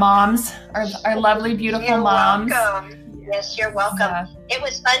 moms. Yeah, moms. Our lovely, beautiful You're moms. welcome. Yes, you're welcome. Yeah. It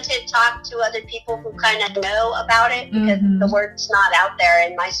was fun to talk to other people who kind of know about it, because Mhm. the word's not out there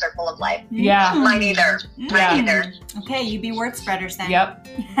in my circle of life. Yeah. Mine either. Yeah. Mine either. Okay, you be word spreaders then. Yep.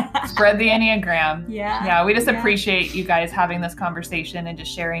 Spread the Enneagram. Yeah. Yeah, we just Yeah. appreciate you guys having this conversation and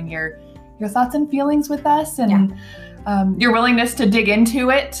just sharing your thoughts and feelings with us, and your willingness to dig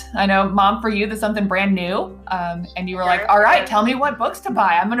into it. I know, Mom, for you, this is something brand new, and you were like, all right, tell me what books to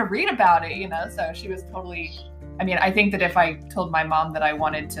buy. I'm going to read about it, so she was totally, I think that if I told my mom that I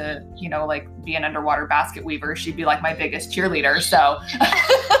wanted to, like be an underwater basket weaver, she'd be like my biggest cheerleader. So,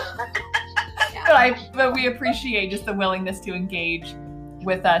 but we appreciate just the willingness to engage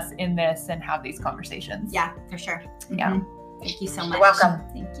with us in this and have these conversations. Yeah, for sure. Yeah. Mhm. Thank you so much. You're welcome.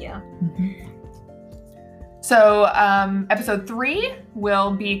 Thank you. So episode 3 will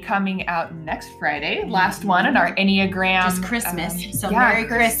be coming out next Friday, last one in our Enneagram. Just Christmas. So Merry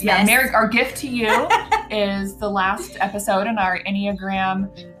Christmas. Yeah, our gift to you is the last episode in our Enneagram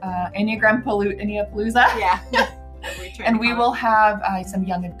Enneapalooza. Yeah. And we will have some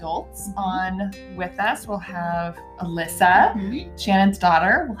young adults on with us. We'll have Alyssa, Mhm. Shannon's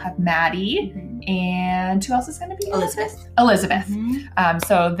daughter. We'll have Maddie. Mhm. And who else is going to be? Elizabeth. Elizabeth.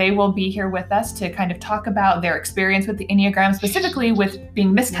 So they will be here with us to kind of talk about their experience with the Enneagram, specifically with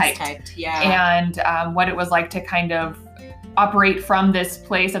being mistyped. Mistyped. Yeah. And what it was like to kind of operate from this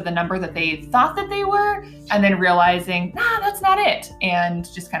place of the number that they thought that they were, and then realizing, that's not it. And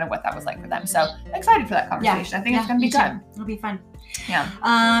just kind of what that was like for them. So excited for that conversation. I think it's going to be good. It'll be fun. Yeah.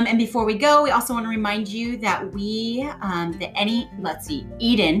 And before we go, we also want to remind you that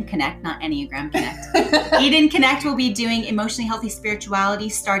Eden Connect, not Enneagram Connect. Eden Connect will be doing Emotionally Healthy Spirituality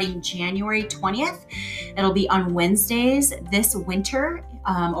starting January 20th. It'll be on Wednesdays this winter.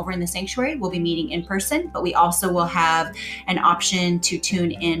 Over in the sanctuary, we'll be meeting in person, but we also will have an option to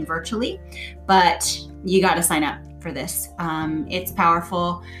tune in virtually. But you got to sign up for this. It's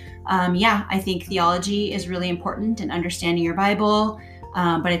powerful. I think theology is really important and understanding your Bible,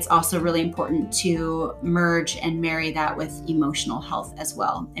 but it's also really important to merge and marry that with emotional health as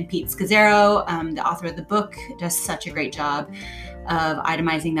well. And Pete Scazzaro, the author of the book, does such a great job of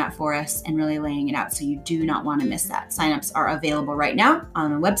itemizing that for us and really laying it out. So you do not want to miss that. Signups are available right now on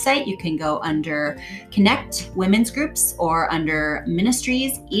the website. You can go under Connect Women's Groups or under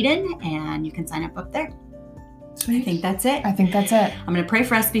Ministries Eden, and you can sign up there. Sweet. I think that's it. I think that's it. I'm going to pray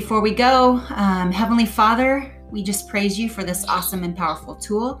for us before we go. Heavenly Father, we just praise you for this awesome and powerful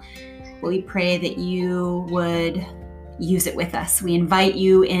tool. We pray that you would use it with us. We invite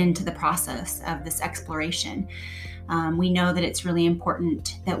you into the process of this exploration. We know that it's really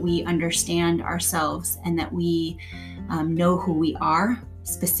important that we understand ourselves and that we know who we are,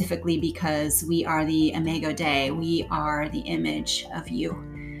 specifically because we are the Imago Dei. We are the image of you.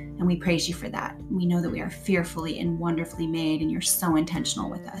 And we praise you for that. We know that we are fearfully and wonderfully made, and you're so intentional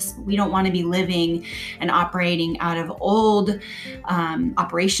with us. We don't want to be living and operating out of old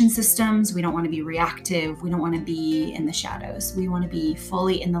operation systems. We don't want to be reactive. We don't want to be in the shadows. We want to be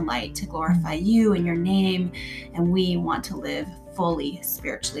fully in the light to glorify you and your name. And we want to live fully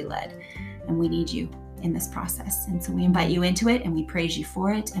spiritually led. And we need you in this process. And so we invite you into it, and we praise you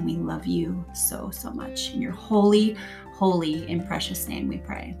for it. And we love you so, so much. In your holy, holy and precious name we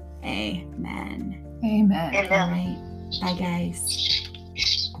pray. Amen. Amen. Amen. All right. Bye,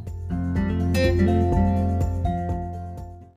 guys.